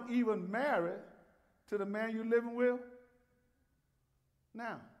 You aren't even married to the man you're living with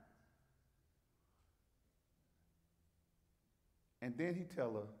now. And then he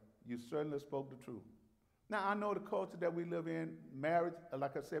tell her, you certainly spoke the truth. Now, I know the culture that we live in, marriage,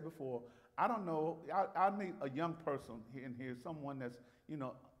 like I said before, I don't know, I need a young person in here, someone that's,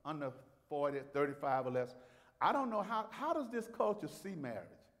 under 40, 35 or less. I don't know, how does this culture see marriage?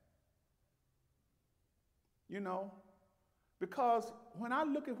 Because when I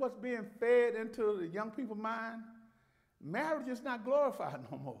look at what's being fed into the young people's mind, marriage is not glorified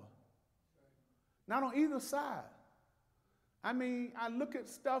no more. Not on either side. I mean, I look at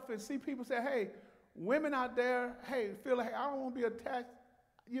stuff and see people say, hey, women out there, hey, feel like, hey, I don't want to be attached,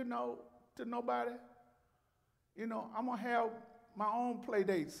 to nobody. I'm going to have my own play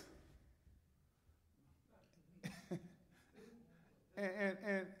dates.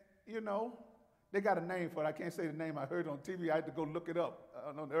 and they got a name for it. I can't say the name. I heard it on TV. I had to go look it up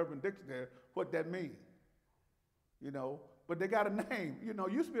on the Urban Dictionary, what that means. But they got a name.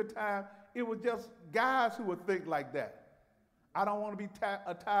 Used to be a time it was just guys who would think like that. I don't want to be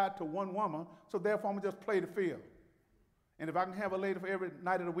tied to one woman, so therefore I'm going to just play the field. And if I can have a lady for every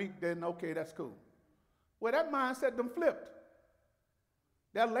night of the week, then okay, that's cool. Well, that mindset done flipped.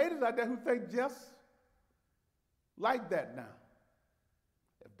 There are ladies out there who think just like that now.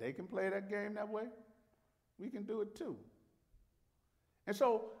 If they can play that game that way, we can do it too. And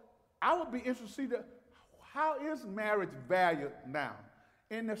so I would be interested to see how is marriage valued now?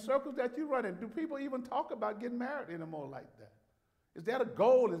 In the circles that you run in, do people even talk about getting married anymore like that? Is that a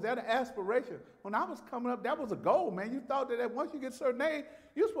goal? Is that an aspiration? When I was coming up, that was a goal, man. You thought that once you get a certain age,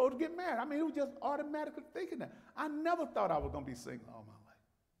 you're supposed to get married. I mean, it was just automatically thinking that. I never thought I was going to be single all my life.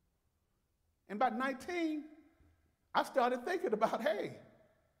 And by 19, I started thinking about, hey,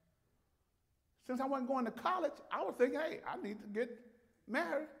 since I wasn't going to college, I was thinking, hey, I need to get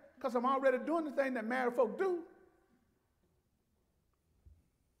married because I'm already doing the thing that married folk do.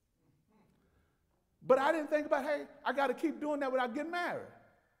 But I didn't think about, hey, I got to keep doing that without getting married.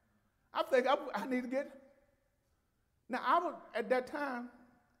 I think I need to get. Now, at that time,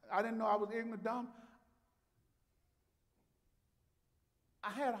 I didn't know I was ignorant, dumb.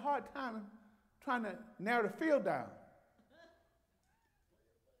 I had a hard time trying to narrow the field down.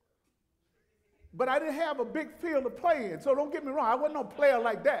 But I didn't have a big field to play in, so don't get me wrong. I wasn't no player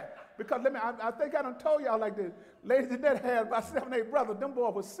like that. Because I think I done told y'all like this. Ladies that had about 7, 8 brothers, them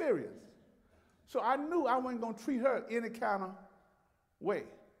boys were serious. So I knew I wasn't going to treat her any kind of way.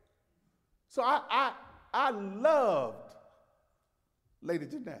 So I loved Lady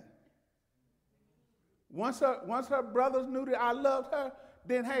Jeanette. Once her brothers knew that I loved her,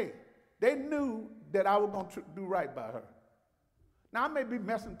 then, hey, they knew that I was going to do right by her. Now, I may be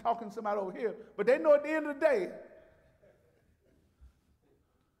talking to somebody over here, but they know at the end of the day,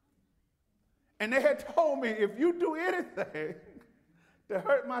 and they had told me, if you do anything to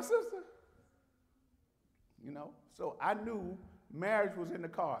hurt my sister, so I knew marriage was in the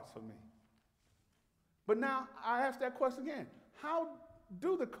cards for me. But now I ask that question again. How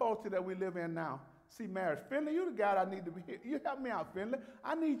do the culture that we live in now see marriage? Finley, you the guy I need to be here. You help me out, Finley.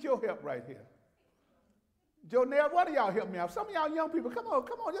 I need your help right here. Jonelle, what do y'all help me out? Some of y'all young people, come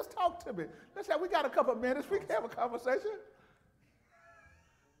on, just talk to me. Let's say we got a couple of minutes. We can have a conversation.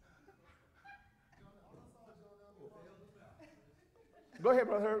 Go ahead,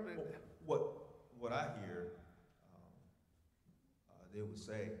 Brother. What I hear, they would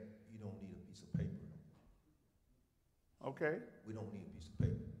say, you don't need a piece of paper. Okay. We don't need a piece of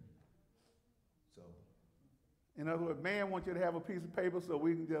paper. So. In other words, man wants you to have a piece of paper so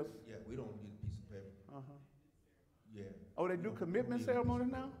we can just. Yeah, we don't need a piece of paper. Uh-huh. Yeah. Oh, they do commitment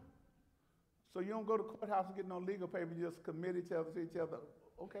ceremonies now? So you don't go to courthouse and get no legal paper, you just commit each other to each other.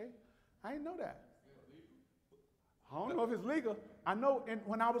 Okay. I didn't know that. I don't know if it's legal. I know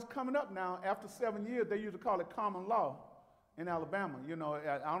when I was coming up now, after 7 years, they used to call it common law in Alabama. I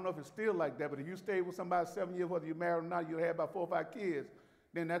don't know if it's still like that, but if you stayed with somebody 7 years, whether you're married or not, you had about 4 or 5 kids,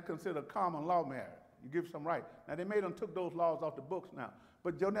 then that's considered common law marriage. You give some right. Now, they took those laws off the books now.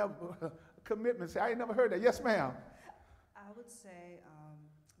 But commitment, I ain't never heard that. Yes, ma'am. I would say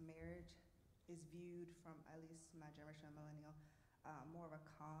marriage is viewed from, at least my generation of millennial, more of a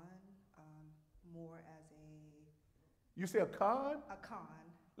con, more as a... You say a con? A con.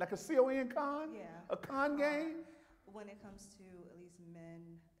 Like a C-O-N con? Yeah. A con game? When it comes to at least men,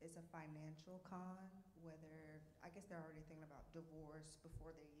 it's a financial con, whether, I guess they're already thinking about divorce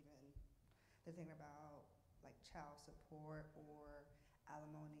before they're thinking about like child support or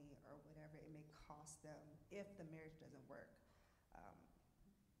alimony or whatever it may cost them if the marriage doesn't work.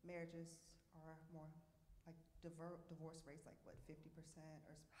 Marriages are more like divorce rates, like what, 50%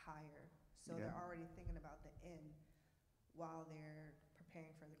 or higher. So Yeah. they're already thinking about the end while they're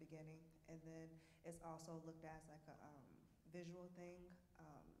preparing for the beginning. And then it's also looked at as like a visual thing.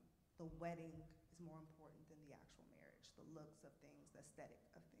 The wedding is more important than the actual marriage. The looks of things, the aesthetic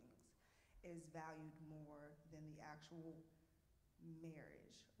of things is valued more than the actual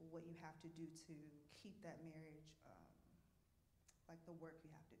marriage. What you have to do to keep that marriage, like the work you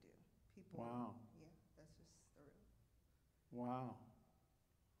have to do. People, Wow. Yeah, that's just the real. Wow.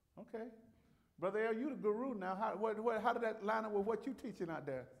 Okay. Brother L, you the guru now. How did that line up with what you teaching out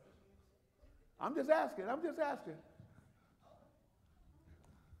there? I'm just asking.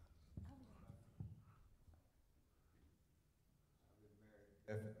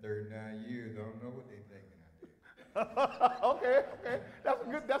 After 39 years, I don't know what they thinking out there. Okay. That's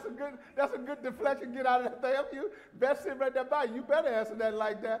a good deflection. Get out of that thing. You best sit right there by you. You better answer that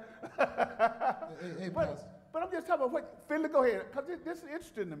like that. Hey, Pastor. But I'm just talking about what, Philly, go ahead, because this is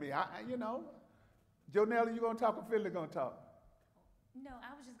interesting to me. Jonelle, you going to talk or Philly going to talk? No,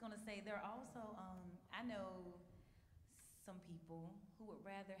 I was just going to say there are also, I know some people who would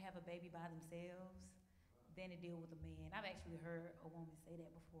rather have a baby by themselves than to deal with a man. I've actually heard a woman say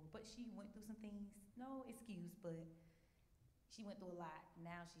that before, but she went through some things. No excuse, but she went through a lot.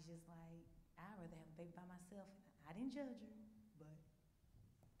 Now she's just like, I'd rather have a baby by myself. I didn't judge her, but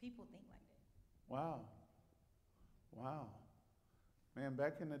people think like that. Wow. Man,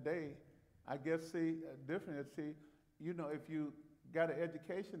 back in the day, I guess, different. If you got an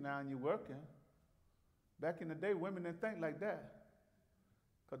education now and you're working, back in the day, women didn't think like that.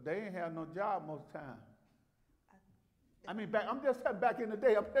 Because they ain't have no job most of the time. I'm just saying back in the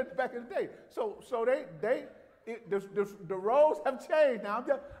day. So the roles have changed now.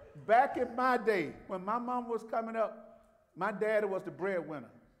 Back in my day, when my mom was coming up, my daddy was the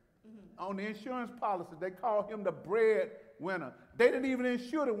breadwinner. Mm-hmm. On the insurance policy, they called him the breadwinner. They didn't even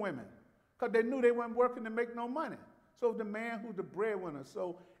insure the women because they knew they weren't working to make no money. So the man who's the breadwinner.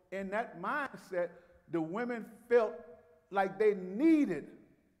 So in that mindset, the women felt like they needed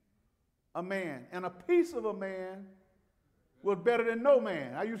a man, and a piece of a man was better than no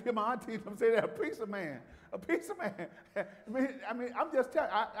man. I used to hear my auntie say that, a piece of man. I'm just telling.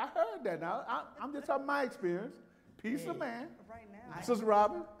 I heard that now. I'm just talking my experience. Piece of man. Right now. Sister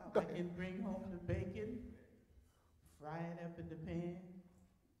Robin. I can bring home the bacon, fry it up in the pan,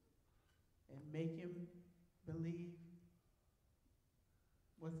 and make him believe.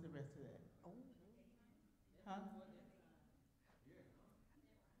 What's the rest of that? Oh. Huh?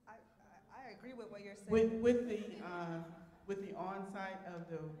 I agree with what you're saying. With the onset of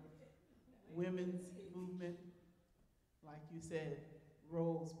the women's movement, like you said,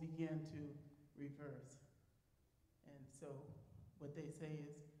 roles began to reverse. And so what they say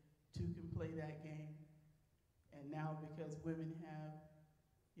is two can play that game. And now because women have,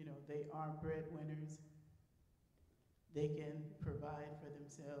 they are breadwinners, they can provide for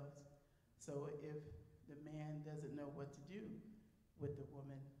themselves. So if the man doesn't know what to do with the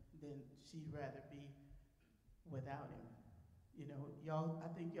woman, then she'd rather be without him. I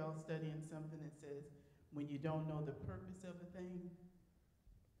think y'all studying something that says when you don't know the purpose of a thing,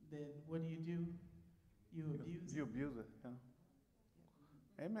 then what do? You abuse it. You abuse it,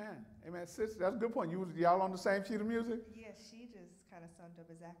 yeah. Amen. Sis, that's a good point. Y'all on the same sheet of music? Yes, she just kind of summed up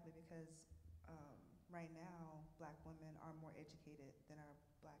exactly because right now, black women are more educated than our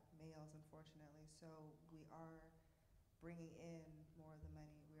black males, unfortunately. So we are bringing in more of the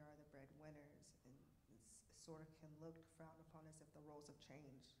money. We are the breadwinners, and it sort of can look frowned upon as if the roles have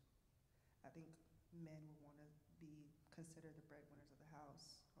changed. I think men would want to be considered the breadwinners of the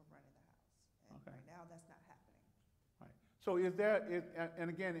house or running the house. And right now, that's not happening. Right. So and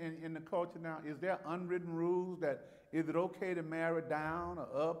again, in the culture now, is there unwritten rules that is it okay to marry down or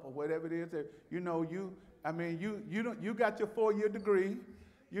up or whatever it is? That, you got your 4-year degree,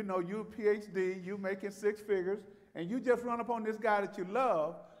 you a PhD, you making 6 figures, and you just run up on this guy that you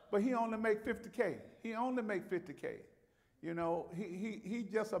love, but he only make $50K. He only make $50K. He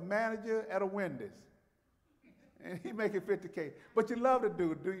just a manager at a Wendy's. And he making $50K. But you love the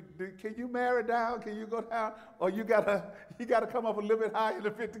dude. Can you marry down? Can you go down? Or you gotta come up a little bit higher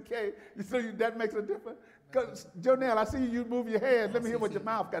than $50K. That makes a difference. Because Jonelle, I see you move your head. Let me hear what your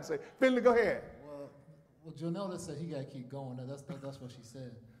mouth got to say. Finley, go ahead. Well, Jonelle said he got to keep going. That's what she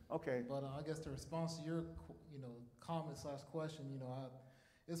said. Okay. But I guess the response to your comment/question,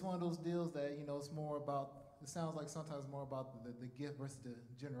 it's one of those deals that it's more about. It sounds like sometimes more about the gift versus the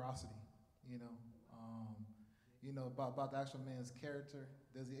generosity. About the actual man's character.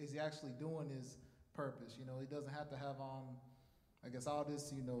 Is he actually doing his purpose? He doesn't have to have all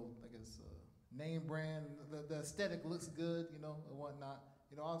this, name brand. The aesthetic looks good, and whatnot.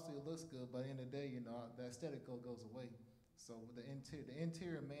 Obviously it looks good, but at the end of the day, the aesthetic goes away. So the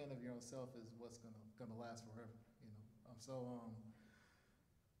interior man of your own self is what's gonna last forever.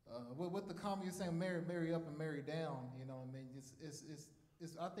 With the comment you're saying, marry up and marry down.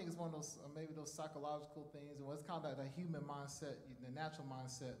 I think it's one of those maybe those psychological things, and it's kind of that human mindset, the natural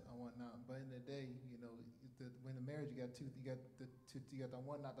mindset and whatnot. But in the day, when in marriage you got the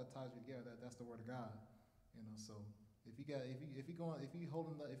one knot that ties you together. That's the word of God. So if you going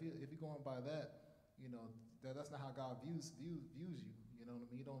by that, that's not how God views you. You know what I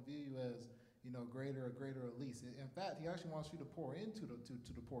mean? He don't view you as greater or least. In fact, he actually wants you to pour into the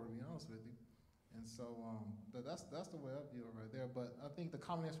poor. To be honest with you. And so that's the way I view it right there. But I think the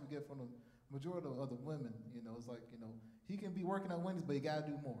common answer we get from the majority of the women, it's like, he can be working on Wednesdays, but he got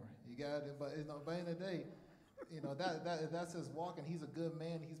to do more. He got to, but by the end of the day, that's his walk, and he's a good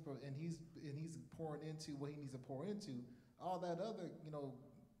man. He's pouring into what he needs to pour into. All that other,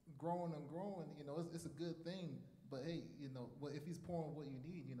 growing and growing, it's a good thing. But hey, well, if he's pouring what you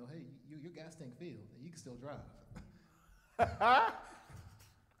need, hey, your gas tank filled, and you can still drive.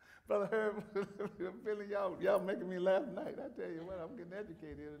 Brother Herb, I'm feeling y'all making me laugh tonight. I tell you what, I'm getting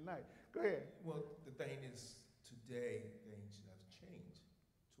educated here tonight. Go ahead. Well, the thing is, today things have changed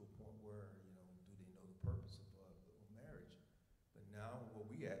to a point where, do they know the purpose of marriage? But now, where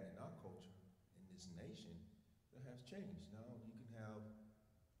we at in our culture, in this nation, that has changed. Now you can have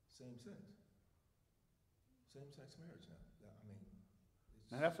same-sex marriage now. I mean,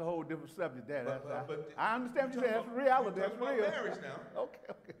 Now that's a whole different subject there. but I understand what you're saying. That's reality. That's about real. marriage now. Okay.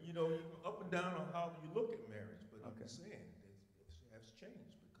 Up and down on how you look at marriage, but I'm Okay. just saying it has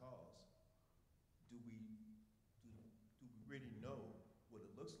changed because do we really know what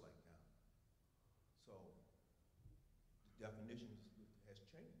it looks like now? So the definition has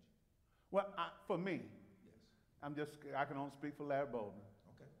changed. Well, for me, Yes. I can only speak for Larry Boldin.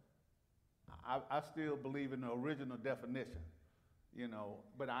 Okay. I still believe in the original definition,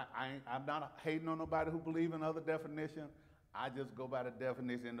 but I'm not hating on nobody who believe in other definition. I just go by the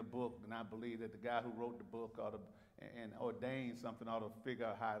definition in the book, and I believe that the guy who wrote the book and ordained something ought to figure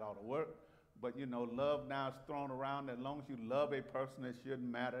out how it ought to work. But love now is thrown around. As long as you love a person, it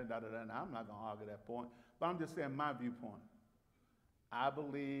shouldn't matter. And I'm not going to argue that point. But I'm just saying my viewpoint. I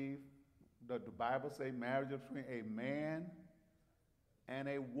believe that the Bible says marriage is between a man and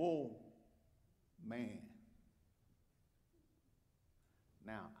a woman.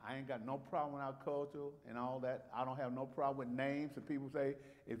 Now, I ain't got no problem with our culture and all that. I don't have no problem with names. And people say,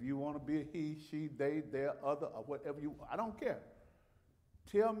 if you want to be a he, she, they, their, other, or whatever I don't care.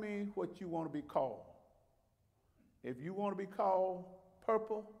 Tell me what you want to be called. If you want to be called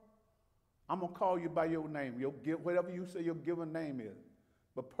Purple, I'm going to call you by your name. Whatever you say your given name is.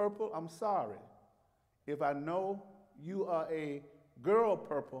 But Purple, I'm sorry. If I know you are a girl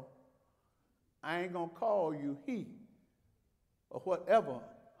Purple, I ain't going to call you he or whatever.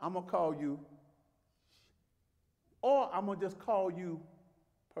 I'm going to call you, or I'm going to just call you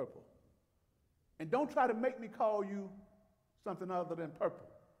Purple. And don't try to make me call you something other than Purple.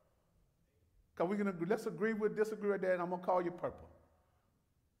 Because let's agree with disagree with that, and I'm going to call you Purple.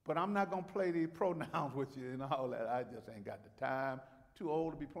 But I'm not going to play these pronouns with you and all that. I just ain't got the time. Too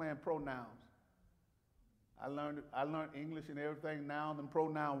old to be playing pronouns. I learned English and everything now, and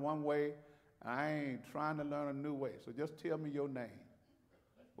pronoun one way. I ain't trying to learn a new way. So just tell me your name.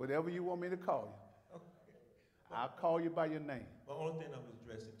 Whatever you want me to call you. Okay. I'll call you by your name. The only thing I was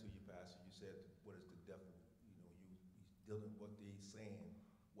addressing to you, Pastor, you said, what is the definition? You dealing with what they saying,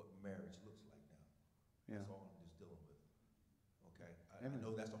 what marriage looks like now. Yeah. That's all I'm just dealing with. Okay. I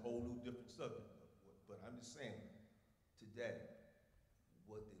know that's a whole new different subject, but I'm just saying today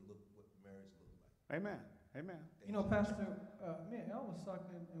what marriage looks like. Amen. Amen. Pastor, me and El was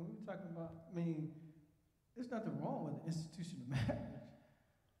talking, and we were talking about, there's nothing wrong with the institution of marriage.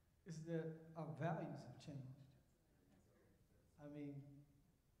 It's that our values have changed.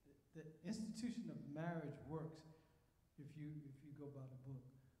 The institution of marriage works if you go by the book.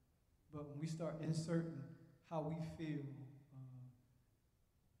 But when we start inserting how we feel,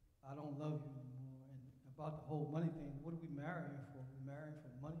 I don't love you anymore, and about the whole money thing, what are we marrying for? Are we marrying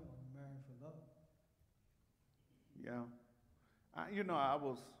for money or are we marrying for love? Yeah. I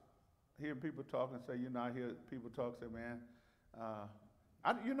was hearing people talk and say, I hear people talk and say, man,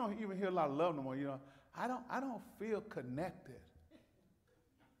 even hear a lot of love no more. I don't feel connected.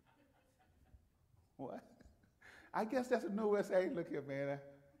 What? I guess that's a new way of saying, look here, man.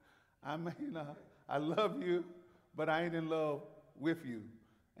 I love you, but I ain't in love with you.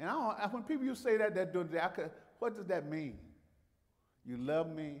 And when people say that, what does that mean? You love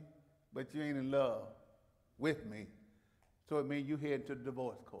me, but you ain't in love with me. So it means you head to the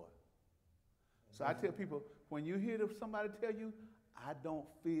divorce court. So I tell people, when you hear somebody tell you, I don't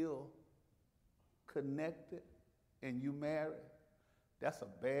feel connected, and you married, that's a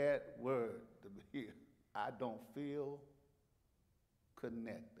bad word to hear. I don't feel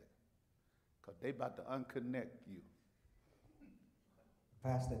connected. Because they about to unconnect you.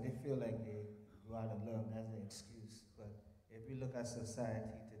 Pastor, they feel like they go out of love. That's an excuse. But if we look at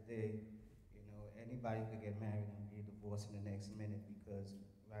society today, anybody could get married and be divorced in the next minute because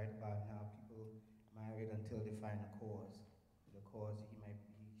right about now people married until they find a cause. The cause she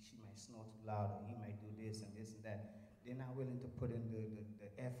might snore too loud, or he might do this and that. they're not willing to put in the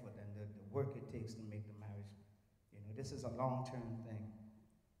effort and the work it takes to make the marriage. You know, this is a long-term thing,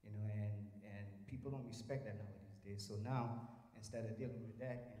 you know, and people don't respect that nowadays days. So now, instead of dealing with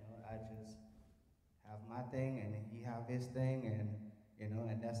that, you know, I just have my thing and he have his thing, and, you know,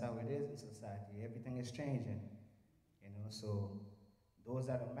 and that's how it is in society. Everything is changing, you know, so those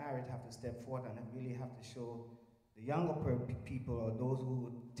that are married have to step forward and really have to show the younger people or those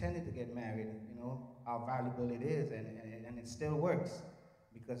who tended to get married, you know, how valuable it is, and it still works.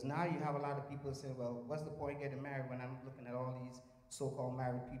 Because now you have a lot of people say, well, what's the point getting married when I'm looking at all these so-called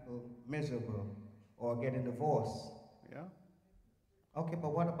married people miserable or getting divorced? Yeah. Okay,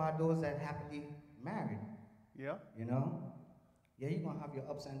 but what about those that happily married? Yeah. You know? Yeah, you're going to have your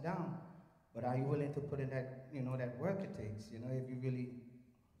ups and downs, but are you willing to put in that, you know, that work it takes, you know, if you really,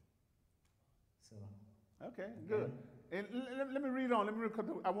 so. Okay, good. And let me read on. Let me read,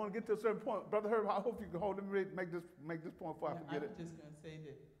 because I want to get to a certain point. Brother Herb, I hope you can hold. Let me make this point before I forget I it. was just going to say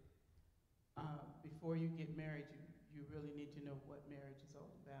that before you get married, you really need to know what marriage is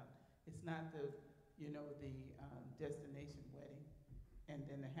all about. It's not the, you know, the destination wedding and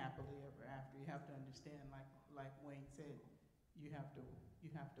then the happily ever after. You have to understand, like Wayne said, you have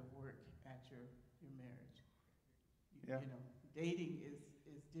to work at your marriage. Yeah. You know, dating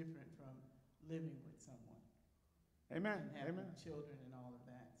is different from living with someone. Amen. And having Amen. children and all of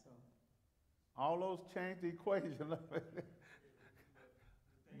that. So All those change the equation.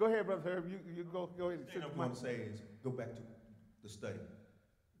 Go ahead, Brother Herb. You go ahead. The thing I'm going to say is go back to the study.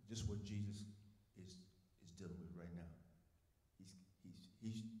 Just what Jesus is dealing with right now.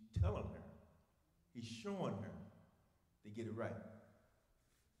 He's telling her. He's showing her to get it right.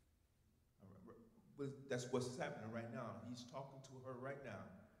 But that's what's happening right now. He's talking to her right now,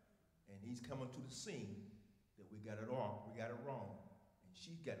 and he's coming to the scene that we got it wrong, and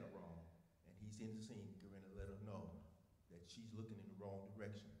she's got it wrong, and he's in the scene, going to let her know that she's looking in the wrong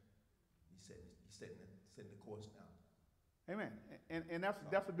direction. He's setting the course now. Amen. And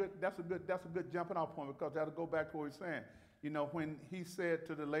that's a good jumping off point, because that'll go back to what he's saying. You know, when he said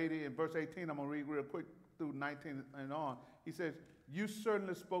to the lady in verse 18, I'm going to read real quick through 19 and on. He says, "You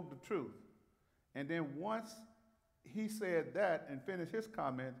certainly spoke the truth." And then once he said that and finished his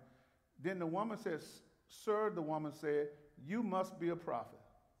comment, then the woman says, "Sir," the woman said, "you must be a prophet."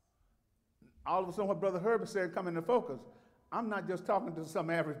 All of a sudden, what Brother Herbert said come into focus. I'm not just talking to some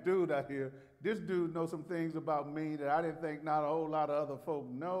average dude out here. This dude knows some things about me that I didn't think not a whole lot of other folk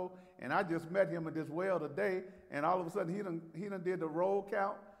know. And I just met him at this well today, and all of a sudden he done did the roll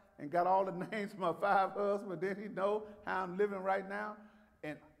count and got all the names of my 5 husbands. Then he know how I'm living right now.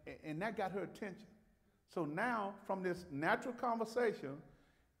 And that got her attention. So now, from this natural conversation,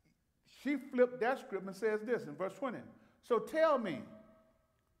 she flipped that script and says this in verse 20. "So tell me."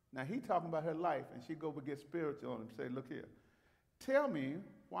 Now, he talking about her life, and she go to get spiritual on him and say, "Look here. Tell me,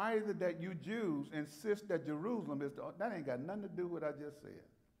 why is it that you Jews insist that Jerusalem is the..." That ain't got nothing to do with what I just said.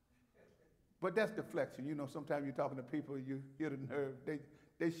 But that's deflection. You know, sometimes you're talking to people, you hear the nerve.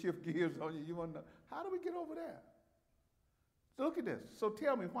 They shift gears on you. You want to know, how do we get over that? So look at this. "So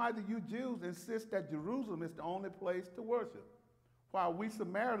tell me, why do you Jews insist that Jerusalem is the only place to worship, while we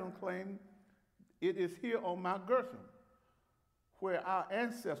Samaritans claim it is here on Mount Gershom, where our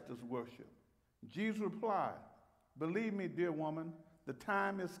ancestors worship?" Jesus replied, "Believe me, dear woman, the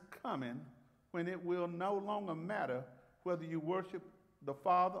time is coming when it will no longer matter whether you worship the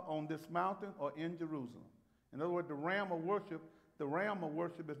Father on this mountain or in Jerusalem." In other words, the realm of worship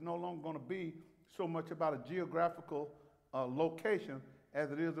is no longer going to be so much about a geographical location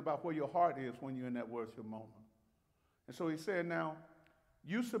as it is about where your heart is when you're in that worship moment. And so he said, "Now,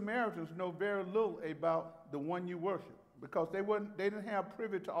 you Samaritans know very little about the one you worship, because they didn't have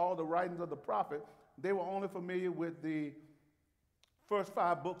privy to all the writings of the prophet. They were only familiar with the first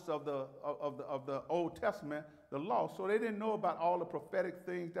 5 books of the Old Testament, the law. So they didn't know about all the prophetic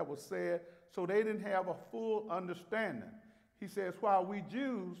things that were said. So they didn't have a full understanding." He says, "While we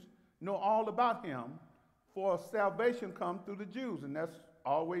Jews know all about him, for salvation comes through the Jews." And that's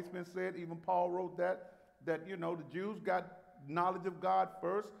always been said. Even Paul wrote that, you know, the Jews got knowledge of God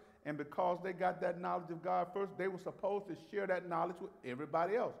first. And because they got that knowledge of God first, they were supposed to share that knowledge with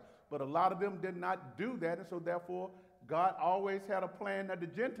everybody else. But a lot of them did not do that. And so therefore, God always had a plan that the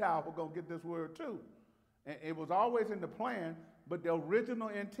Gentiles were going to get this word too. And it was always in the plan, but the original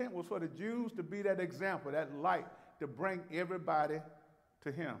intent was for the Jews to be that example, that light, to bring everybody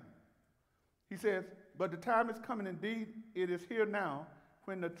to him. He says, "But the time is coming, indeed, it is here now,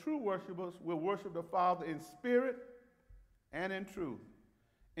 when the true worshipers will worship the Father in spirit and in truth."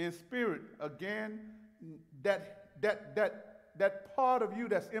 In spirit, again, that that part of you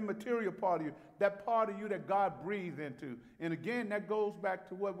that's immaterial part of you, that part of you that God breathed into. And again, that goes back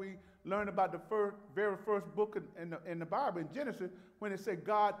to what we learned about the very first book in the Bible, in Genesis, when it said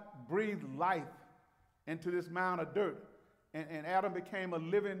God breathed life into this mound of dirt. And Adam became a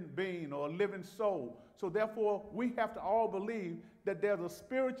living being or a living soul. So therefore, we have to all believe that there's a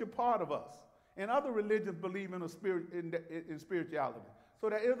spiritual part of us. And other religions believe in a spirit in spirituality. So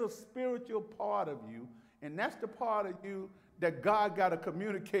there is a spiritual part of you, and that's the part of you that God got to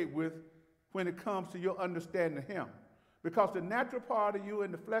communicate with when it comes to your understanding of him. Because the natural part of you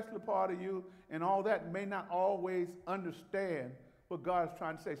and the fleshly part of you and all that may not always understand what God is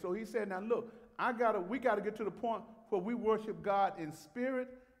trying to say. So he said, now look, we got to get to the point where we worship God in spirit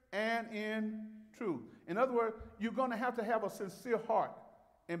and in truth. In other words, you're going to have a sincere heart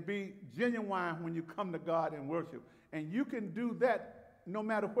and be genuine when you come to God and worship. And you can do that no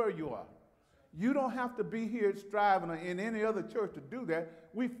matter where you are. You don't have to be here striving in any other church to do that.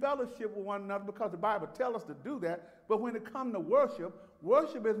 We fellowship with one another because the Bible tells us to do that. But when it comes to worship,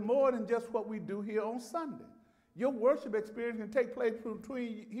 worship is more than just what we do here on Sunday. Your worship experience can take place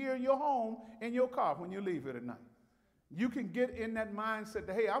between here in your home and your car when you leave here tonight. You can get in that mindset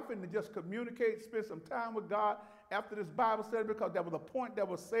that, hey, I'm finna just communicate, spend some time with God after this Bible study because there was a point that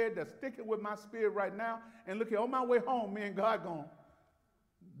was said that's sticking with my spirit right now. And look here, on my way home, me and God gonna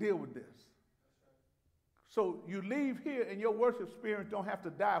deal with this. So you leave here and your worship experience don't have to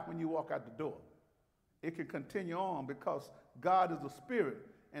die when you walk out the door. It can continue on because God is a spirit,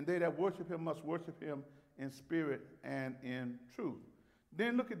 and they that worship him must worship him in spirit and in truth.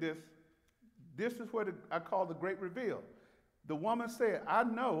 Then look at this. This is what I call the great reveal. The woman said, I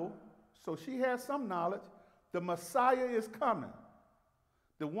know, so she has some knowledge, the Messiah is coming,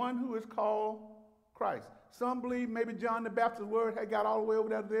 the one who is called Christ. Some believe maybe John the Baptist's word had got all the way over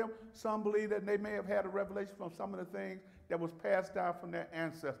there to them. Some believe that they may have had a revelation from some of the things that was passed down from their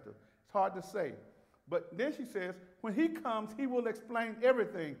ancestors. It's hard to say. But then she says, when he comes, he will explain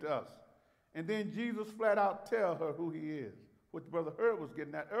everything to us. And then Jesus flat out tell her who he is, which Brother Herb was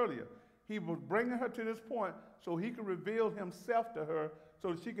getting at earlier. He was bringing her to this point so he could reveal himself to her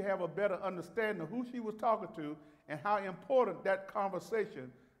so that she could have a better understanding of who she was talking to and how important that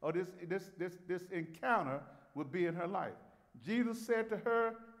conversation or this encounter would be in her life. Jesus said to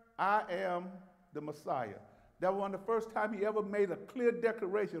her, I am the Messiah. That was one of the first time he ever made a clear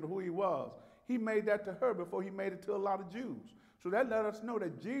declaration of who he was. He made that to her before he made it to a lot of Jews. So that let us know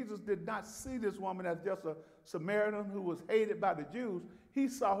that Jesus did not see this woman as just a Samaritan who was hated by the Jews. He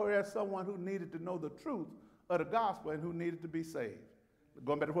saw her as someone who needed to know the truth of the gospel and who needed to be saved.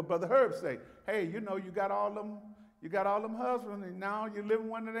 Going back to what Brother Herb said, hey, you know, you got all them husbands, and now you're living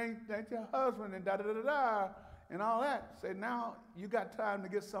one that ain't your husband, and da-da-da-da-da, and all that. Say, now you got time to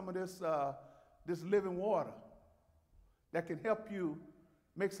get some of this living water that can help you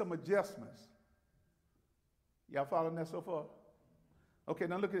make some adjustments. Y'all following that so far? Okay,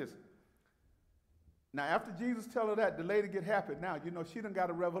 now look at this. Now, after Jesus tell her that, the lady get happy. Now, you know, she done got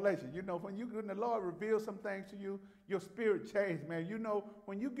a revelation. You know, when the Lord reveals some things to you, your spirit changes, man. You know,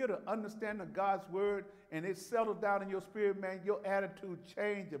 when you get an understanding of God's word and it settles down in your spirit, man, your attitude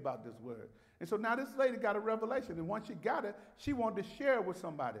change about this word. And so now this lady got a revelation, and once she got it, she wanted to share it with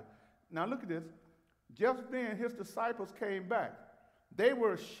somebody. Now, look at this. Just then, his disciples came back. They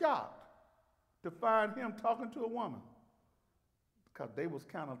were shocked to find him talking to a woman because they was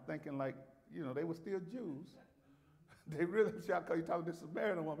kind of thinking like, you know, they were still Jews. They really shocked because you're talking to this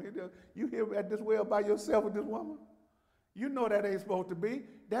Samaritan woman. You here at this well by yourself with this woman? You know that ain't supposed to be.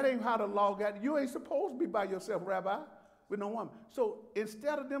 That ain't how the law got. You ain't supposed to be by yourself, Rabbi, with no woman. So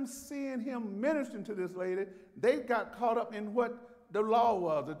instead of them seeing him ministering to this lady, they got caught up in what the law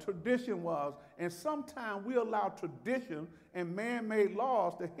was, the tradition was. And sometimes we allow tradition and man-made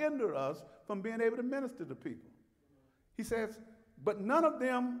laws to hinder us from being able to minister to people. He says, but none of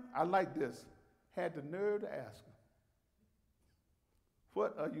them, I like this, had the nerve to ask him,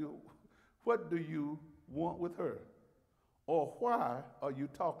 what do you want with her? Or why are you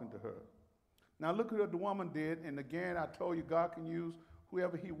talking to her? Now look at what the woman did, and again, I told you God can use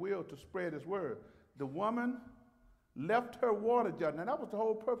whoever he will to spread his word. The woman left her water jar. Now that was the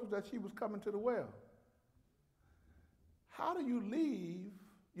whole purpose that she was coming to the well. How do you leave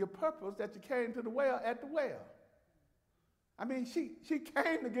your purpose that you came to the well at the well? I mean, she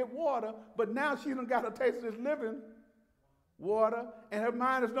came to get water, but now she done got a taste of this living water, and her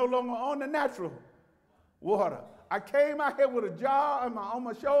mind is no longer on the natural water. I came out here with a jar on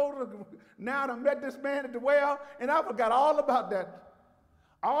my shoulder. Now I met this man at the well, and I forgot all about that.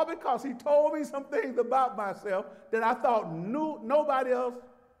 All because he told me some things about myself that I thought nobody else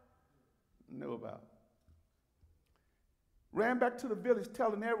knew about. Ran back to the village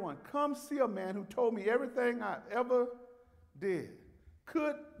telling everyone, come see a man who told me everything I ever did.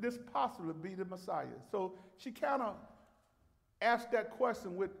 Could this possibly be the Messiah? So she kind of asked that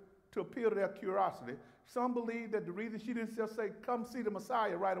question to appeal to their curiosity. Some believe that the reason she didn't just say, come see the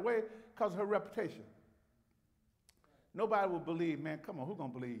Messiah right away, because of her reputation. Nobody will believe, man, come on, who's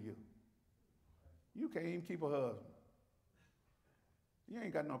going to believe you? You can't even keep a husband. You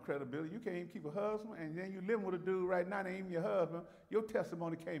ain't got no credibility. You can't even keep a husband, and then you living with a dude right now that ain't even your husband. Your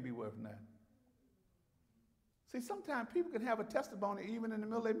testimony can't be worth nothing. See, sometimes people can have a testimony even in the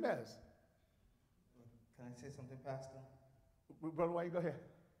middle of their mess. Can I say something, Pastor? Brother, why you go ahead?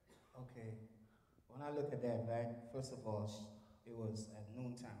 Okay. When I look at that, right, first of all, it was at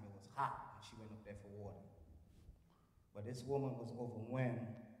noontime. It was hot, and she went up there for water. But this woman was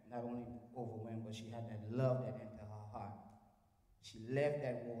overwhelmed. Not only overwhelmed, but she had that love that entered her heart. She left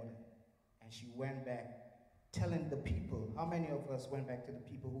that water, and she went back telling the people. How many of us went back to the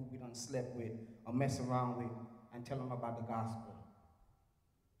people who we done slept with or mess around with and tell them about the gospel?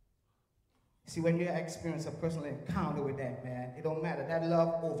 See, when you experience a personal encounter with that, man, it don't matter. That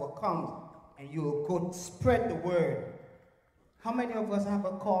love overcomes, and you'll go spread the word. How many of us have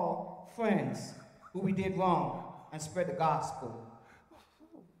called friends who we did wrong and spread the gospel?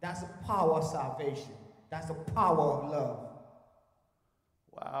 That's the power of salvation. That's the power of love.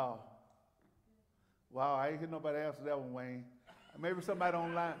 Wow. Wow, I ain't hear nobody answer that one, Wayne. Maybe somebody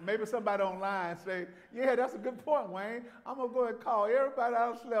online say, yeah, that's a good point, Wayne. I'm going to go and call everybody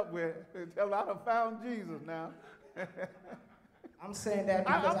I slept with and tell them I done found Jesus now. I'm saying that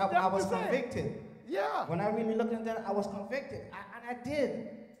because I was convicted. Yeah. When I really looked into that, I was convicted. And I did.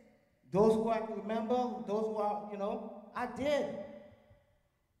 Those who I can remember, those who are, I did.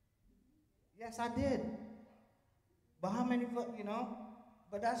 Yes, I did. But how many,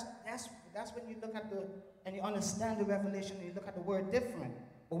 But that's when you look at and you understand the revelation and you look at the word different.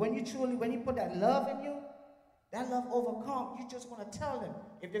 But when you put that love in you, that love overcomes. You just want to tell them.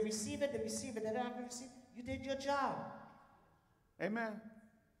 If they receive it, they receive it. They don't have to receive it. You did your job. Amen.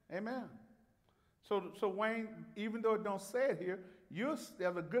 Amen. So Wayne, even though it don't say it here,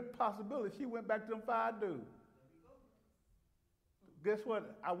 there's a good possibility she went back to them 5 dudes. Guess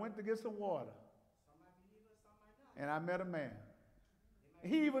what? I went to get some water. And I met a man.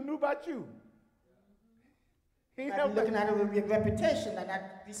 He even knew about you. He might be looking at it with your reputation and not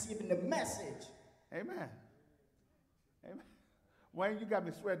receiving the message. Amen. Amen. Wayne, you got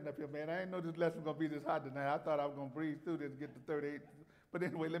me sweating up here, man. I didn't know this lesson was going to be this hot tonight. I thought I was going to breeze through this and get to 38. But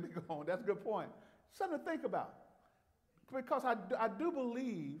anyway, let me go on. That's a good point. Something to think about. Because I do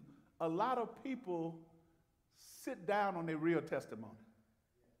believe a lot of people sit down on their real testimony.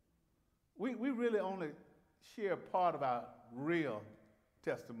 We really only share part of our real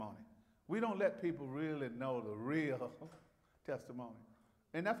testimony. We don't let people really know the real testimony.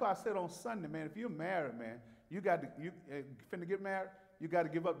 And that's why I said on Sunday, man, if you're married, man, you finna get married, you got to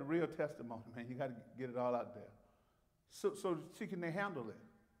give up the real testimony, man. You got to get it all out there. So she can handle it.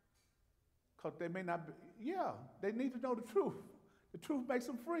 Because they may not be, they need to know the truth. The truth makes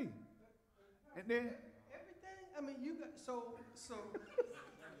them free. And then everything, I mean, you got, so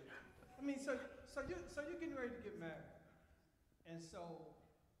you're getting ready to get married. And so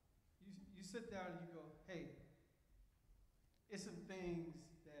you sit down and you go, hey, it's some things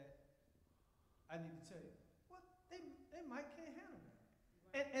that I need to tell you. Well, they might can't handle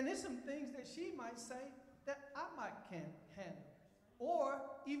that. And there's some things that she might say that I might can't handle or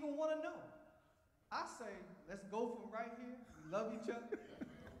even want to know. I say, let's go from right here. We love each other.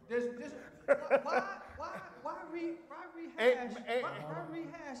 Why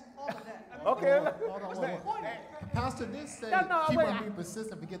rehash all of that? I mean, okay. Hold on. Pastor did say he wouldn't be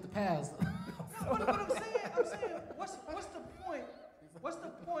persistent to get the past. No, but I'm saying, what's the point? What's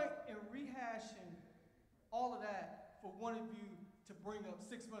the point in rehashing all of that for one of you to bring up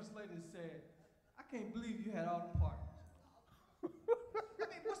 6 months later and say, I can't believe you had all them partners.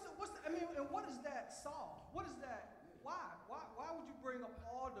 I mean, and what does that solve? What is that? Why would you bring up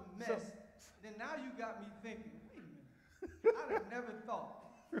all the mess? Then now you got me thinking, wait a minute, I'd have never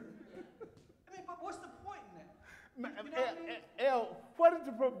thought. I mean, but what's the point in that? You know what I mean? What is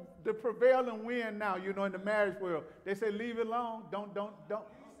the prevailing wind now, in the marriage world? They say leave it alone, don't.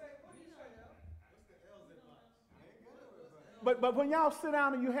 But when y'all sit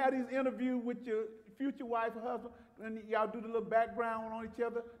down and you have these interviews with your future wife or husband, and y'all do the little background on each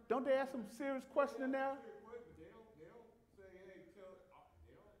other, don't they ask some serious questions in there?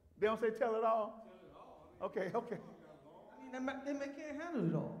 They don't say tell it all? Okay. I mean, they can't handle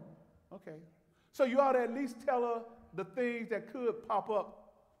it all. Okay. So you ought to at least tell her the things that could pop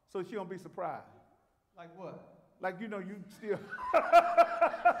up so she don't be surprised. Like what? Like, you know, you still.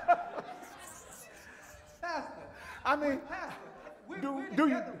 Pastor, I mean, Pastor, we're do you?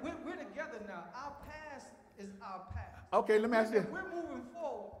 together. We're together now. Our past is our past. Okay, let me ask you. If we're moving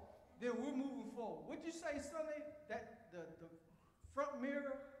forward, then we're moving forward. What'd you say, Sunday? That the front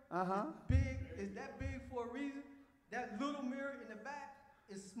mirror big is that big for a reason? That little mirror in the back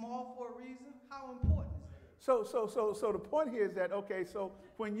is small for a reason? How important is that? So the point here is that, okay, so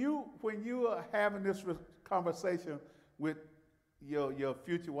when you are having this conversation with your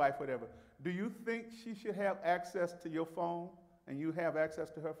future wife, whatever, do you think she should have access to your phone and you have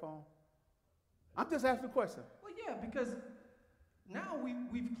access to her phone? I'm just asking a question. Well, yeah, because now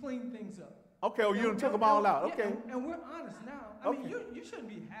we've cleaned things up. Okay, you done took them all out. Yeah, Okay. and we're honest now. I mean, you shouldn't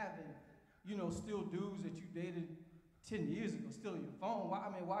be having, still dudes that you dated 10 years ago still in your phone. Why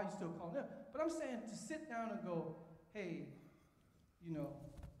are you still calling them? But I'm saying to sit down and go, hey,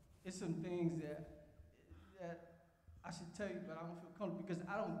 it's some things that I should tell you, but I don't feel comfortable because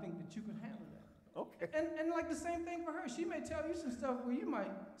I don't think that you can handle that. Okay. And like the same thing for her. She may tell you some stuff where you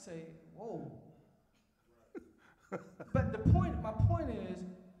might say, whoa. But my point is,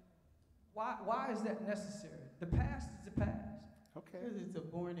 why is that necessary? The past is the past. Okay. Because it's a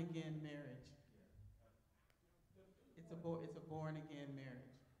born again marriage. It's a born again marriage.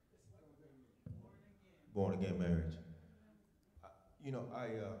 Born again marriage.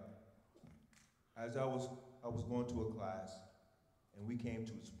 As I was going to a class, and we came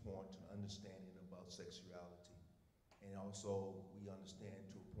to this point to understanding about sexuality, and also we understand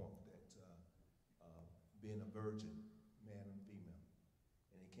to a point that being a virgin, man and female,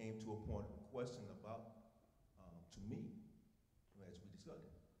 and it came to a point of question about to me as we discussed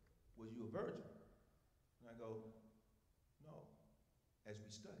it, was you a virgin? And I go, no, as we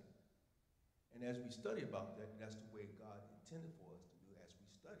study. And as we study about that, that's the way God intended for us to do as we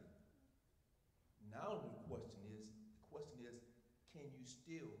study. Now the question is, can you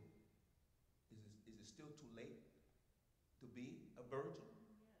still, is it still too late to be a virgin?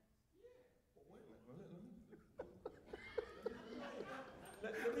 Yes. Well, wait a minute,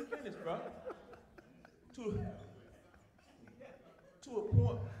 let me finish, bro. To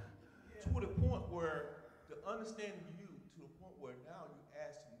the point where to understand you, to the point where now you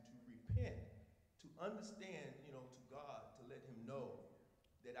ask him to repent, to understand, to God, to let him know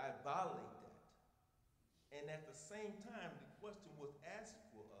that I violate that. And at the same time, the question was asked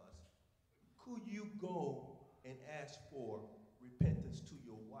for us, could you go and ask for repentance to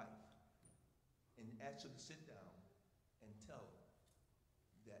your wife and ask her to sit down and tell her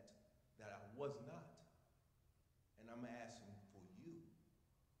that I was not, and I'm asking for you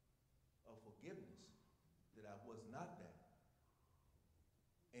of forgiveness that I was not that.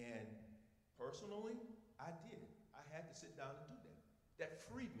 And personally, I did. I had to sit down and do that. That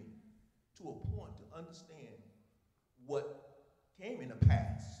freed me to a point to understand what came in the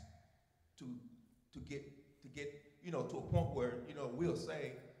past to get to a point where we'll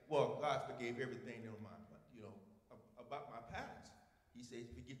say, well, God forgave everything about my past. He said,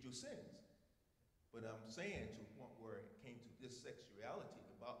 forget your sins. But I'm saying to a point where it came to this sexuality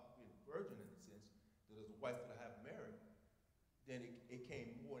about being a virgin in the sense that as a wife that I have married, then it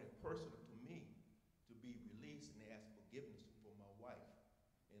came more personal to me to be released and ask forgiveness for my wife.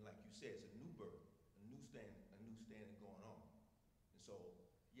 And like you said, it's a new birth, a new standing going on. And so,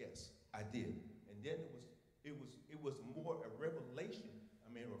 yes, I did. And then it was more a revelation,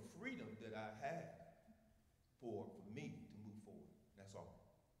 a freedom that I had for me to move forward. That's all.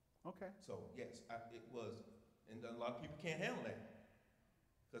 Okay. So, yes, it was, and a lot of people can't handle that.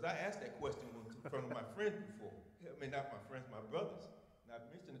 Because I asked that question in front of my friends before. Not my friends, my brothers. And I've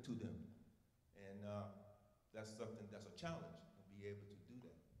mentioned it to them. And that's something, that's a challenge to be able to do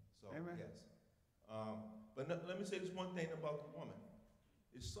that. So, Amen. yes. But let me say this one thing about the woman.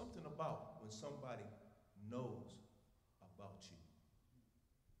 It's something about when somebody knows about you.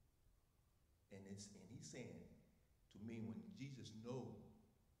 And he's saying to me, when Jesus knows,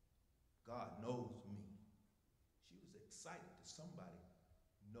 God knows me, she was excited that somebody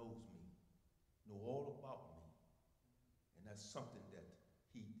knows me, know all about me. And that's something that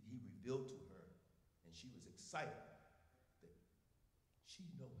he revealed to her. And she was excited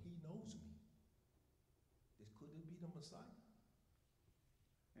that he knows me. Could it be the Messiah?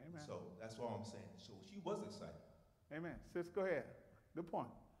 Amen. So that's all I'm saying. So she was excited. Amen. Sis, go ahead. Good point.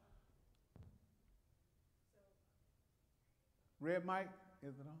 Red mic,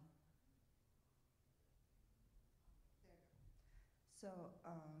 is it on? So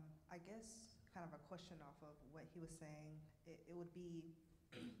I guess kind of a question off of what he was saying, it would be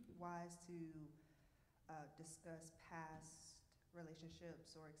wise to discuss past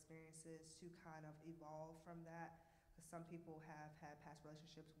relationships or experiences to kind of evolve from that. Because some people have had past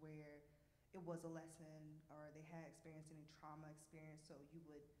relationships where it was a lesson or they had experienced any trauma experience, so you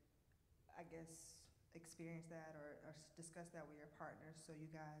would, I guess, experience that or discuss that with your partner so you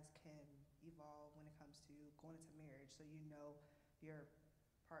guys can evolve when it comes to going into marriage, so you know your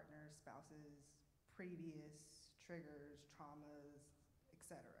partner, spouse's previous triggers, traumas,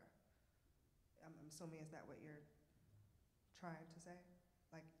 etc. I'm assuming, is that what you're trying to say,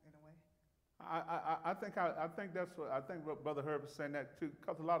 like, in a way? I think that's what I think what Brother Herb is saying that too,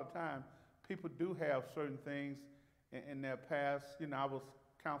 because a lot of time people do have certain things in their past. You know, I was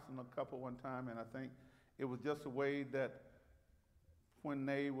counseling a couple one time, and I think it was just a way that when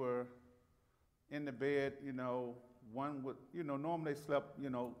they were in the bed, you know, one would, you know, normally they slept,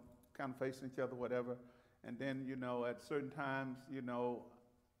 you know, kind of facing each other, whatever, and then, you know, at certain times, you know,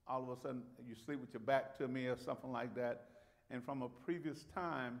 all of a sudden you sleep with your back to me or something like that, and from a previous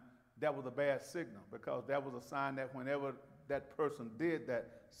time, that was a bad signal, because that was a sign that whenever that person did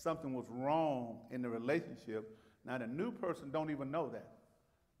that, something was wrong in the relationship. Now, the new person don't even know that.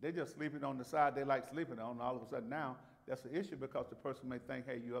 They're just sleeping on the side they like sleeping on, and all of a sudden now, that's an issue, because the person may think,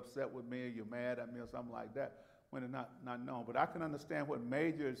 hey, you're upset with me, or you're mad at me, or something like that, when they're not known. But I can understand what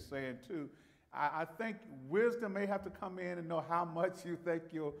Major is saying, too. I think wisdom may have to come in and know how much you think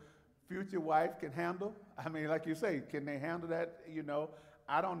your future wife can handle. I mean, like you say, can they handle that? You know,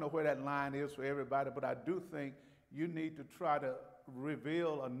 I don't know where that line is for everybody, but I do think you need to try to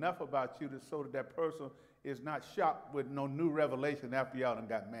reveal enough about you so that that person is not shocked with no new revelation after y'all done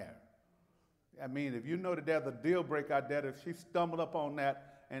got married. I mean, if you know that there's a deal breaker out there, if she stumbled up on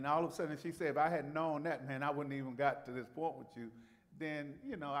that and all of a sudden she said, if I had known that, man, I wouldn't even got to this point with you, then,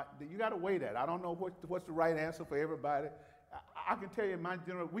 you know, you got to weigh that. I don't know what's the right answer for everybody. I can tell you in my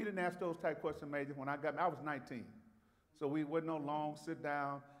general, we didn't ask those type questions, Major, when I was 19. So we wasn't no long sit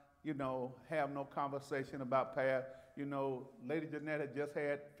down, you know, have no conversation about past. You know, Lady Jeanette had just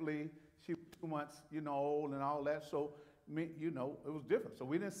had Flea. She was 2 months, you know, old and all that. So, you know, it was different. So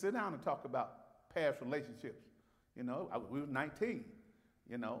we didn't sit down and talk about past relationships. You know, we were 19,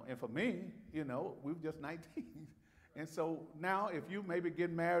 you know, and for me, you know, we were just 19. And so now if you maybe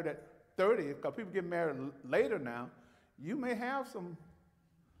get married at 30, because people get married later now, you may have some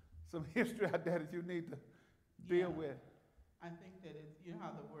history out there that you need to deal with. I think that it's, you know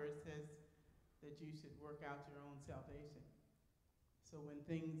how the word says that you should work out your own salvation. So when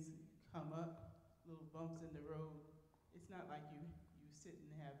things come up, little bumps in the road, it's not like you sit and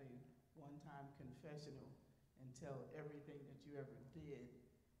have a one-time confessional and tell everything that you ever did.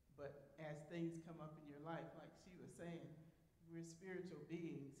 But as things come up in your life, like she was saying, we're spiritual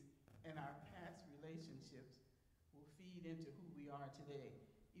beings, and our past relationships will feed into who we are today,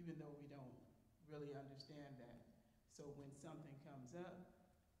 even though we don't really understand that. So when something comes up,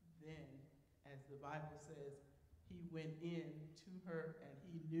 then, as the Bible says, he went in to her and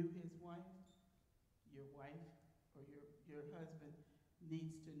he knew his wife. Your wife or your husband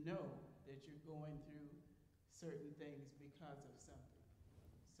needs to know that you're going through certain things because of something.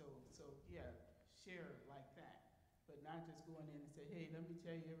 So yeah, share like that, but not just going in and say, hey, let me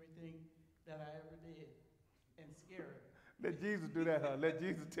tell you everything that I ever did and scare her. Let Jesus do that, huh? Let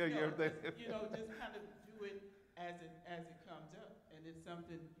Jesus tell you everything. Just, you know, just kind of do it as it comes up. And it's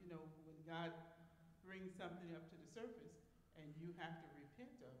something, you know, when God brings something up to the surface and you have to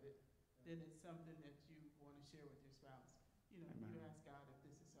repent of it, then it's something that you want to share with your spouse. You know, Amen. you ask God if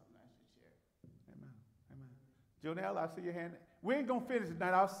this is something I should share. Amen. Amen. Jonelle, I see your hand. We ain't going to finish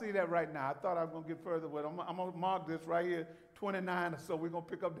tonight. I'll see that right now. I thought I was going to get further with it. I'm going to mark this right here, 29 or so. We're going to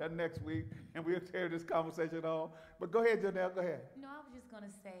pick up that next week, and we'll carry this conversation on. But go ahead, Jonelle, go ahead. No, I was just going to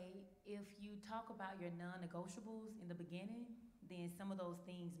say, if you talk about your non-negotiables in the beginning, then some of those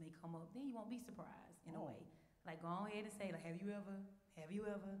things may come up. Then you won't be surprised in a way. Like, go ahead and say, like, have you ever,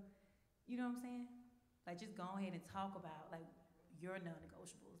 you know what I'm saying? Like, just go ahead and talk about, like, your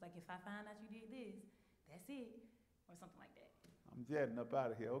non-negotiables. Like, if I find out you did this, that's it, or something like that. I'm jetting up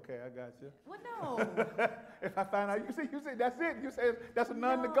out of here. Okay, I got you. Well, no. If I find out, you say that's it. You say that's a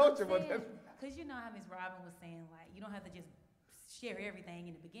non-negotiable. Because you know how Ms. Robin was saying, like, you don't have to just share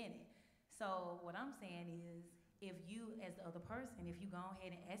everything in the beginning. So what I'm saying is, if you, as the other person, if you go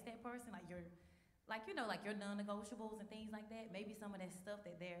ahead and ask that person, like your non-negotiables and things like that, maybe some of that stuff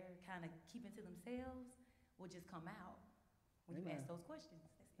that they're kind of keeping to themselves will just come out when you ask those questions.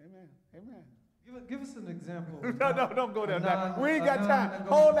 Amen. Amen. Give us an example. No, don't go there. We ain't got time.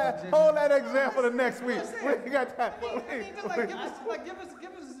 Hold that example to next week. We ain't got time. Give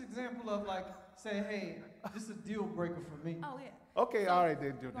us an example of, like, say, hey, this is a deal breaker for me. Oh, yeah. Okay, so, all right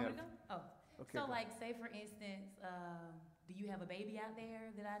then, Jonelle. Oh, okay. So, like, say, for instance, Do you have a baby out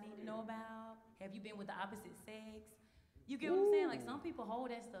there that I need to know about? Have you been with the opposite sex? You get what I'm saying? Like, some people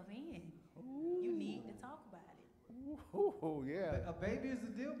hold that stuff in. You need to talk about it. Ooh, yeah. A baby is a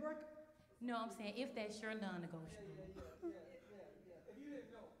deal breaker? No, I'm saying if that's your non-negotiable. If you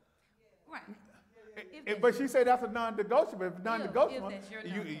didn't know. Right. But she said that's a non-negotiable. If non-negotiable, if that's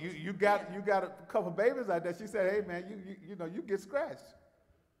your you got a couple babies out there. She said, hey man, you get scratched.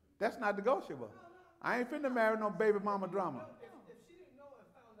 That's not negotiable. I ain't finna marry no baby mama drama. If she didn't know and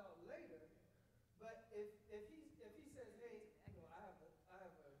found out later, but if he says, hey, I have a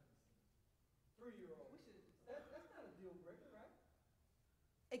 3-year-old, that's not a deal breaker, right?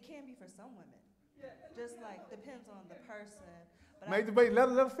 It can be for some women. Yeah. Just like depends on the person. But Major, wait, let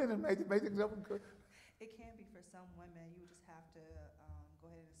her finish. Major. it can be for some women. You would just have to go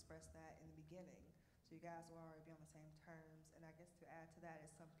ahead and express that in the beginning, so you guys will already be on the same terms. And I guess to add to that is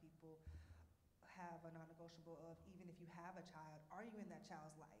some people have a non-negotiable of, even if you have a child, are you in that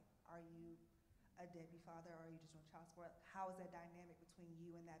child's life? Are you a deadbeat father, or are you just doing child support? How is that dynamic between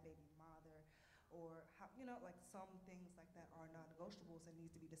you and that baby mother? Or how, like some things like that are non-negotiables and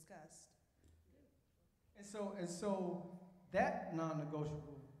needs to be discussed. And so that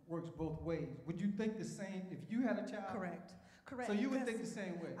non-negotiable works both ways. Would you think the same if you had a child? Correct. So you would think the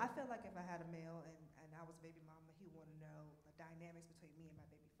same way? I feel like if I had a male and I was a baby mama, he would want to know the dynamics between me and my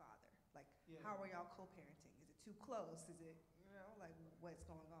baby father. Like, how are y'all co-parenting? Is it too close? Is it, like what's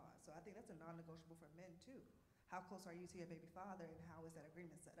going on? So I think that's a non-negotiable for men too. How close are you to your baby father, and how is that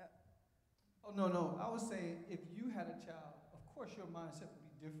agreement set up? Oh, no. I was saying if you had a child, of course your mindset would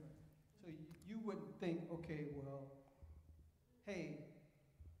be different. So you wouldn't think, okay, well, hey,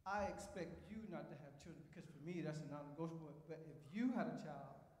 I expect you not to have children, because for me that's a non-negotiable. But if you had a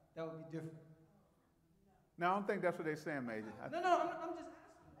child, that would be different. No, I don't think that's what they're saying, Major. No, I'm just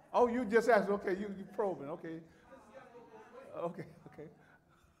asking. Oh, you just asked. Okay, you probing. Okay.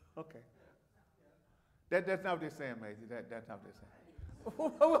 That's not what they're saying, Major. That's not what they're saying.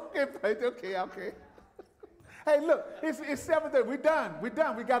 Okay. Hey, look, it's 7:30. We're done. We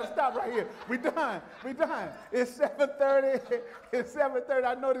got to stop right here. We're done. It's 7:30. It's 7:30.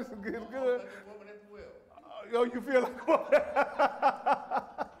 I know this is good. Oh, you feel like what?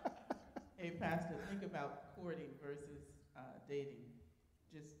 Hey, Pastor, think about courting versus dating.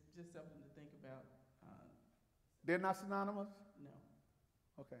 Just something to think about. They're not synonymous? No.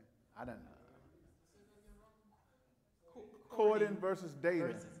 Okay. I don't know. Courting versus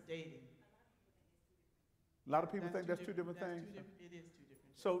dating. A lot of people think that's two different things. It is two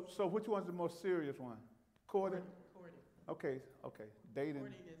different things. So which one's the most serious one? Courting? Courting. Okay. Dating.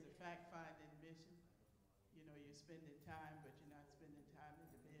 Courting is a fact-finding mission. You're spending time, but you're not spending time in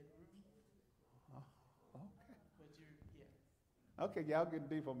the bedroom. Okay. But Okay, y'all getting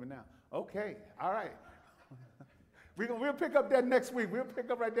deep on me now. Okay, all right. We'll pick up that next week. We'll pick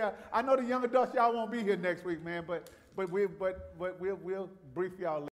up right there. I know the young adults, y'all won't be here next week, man, but we'll brief y'all later.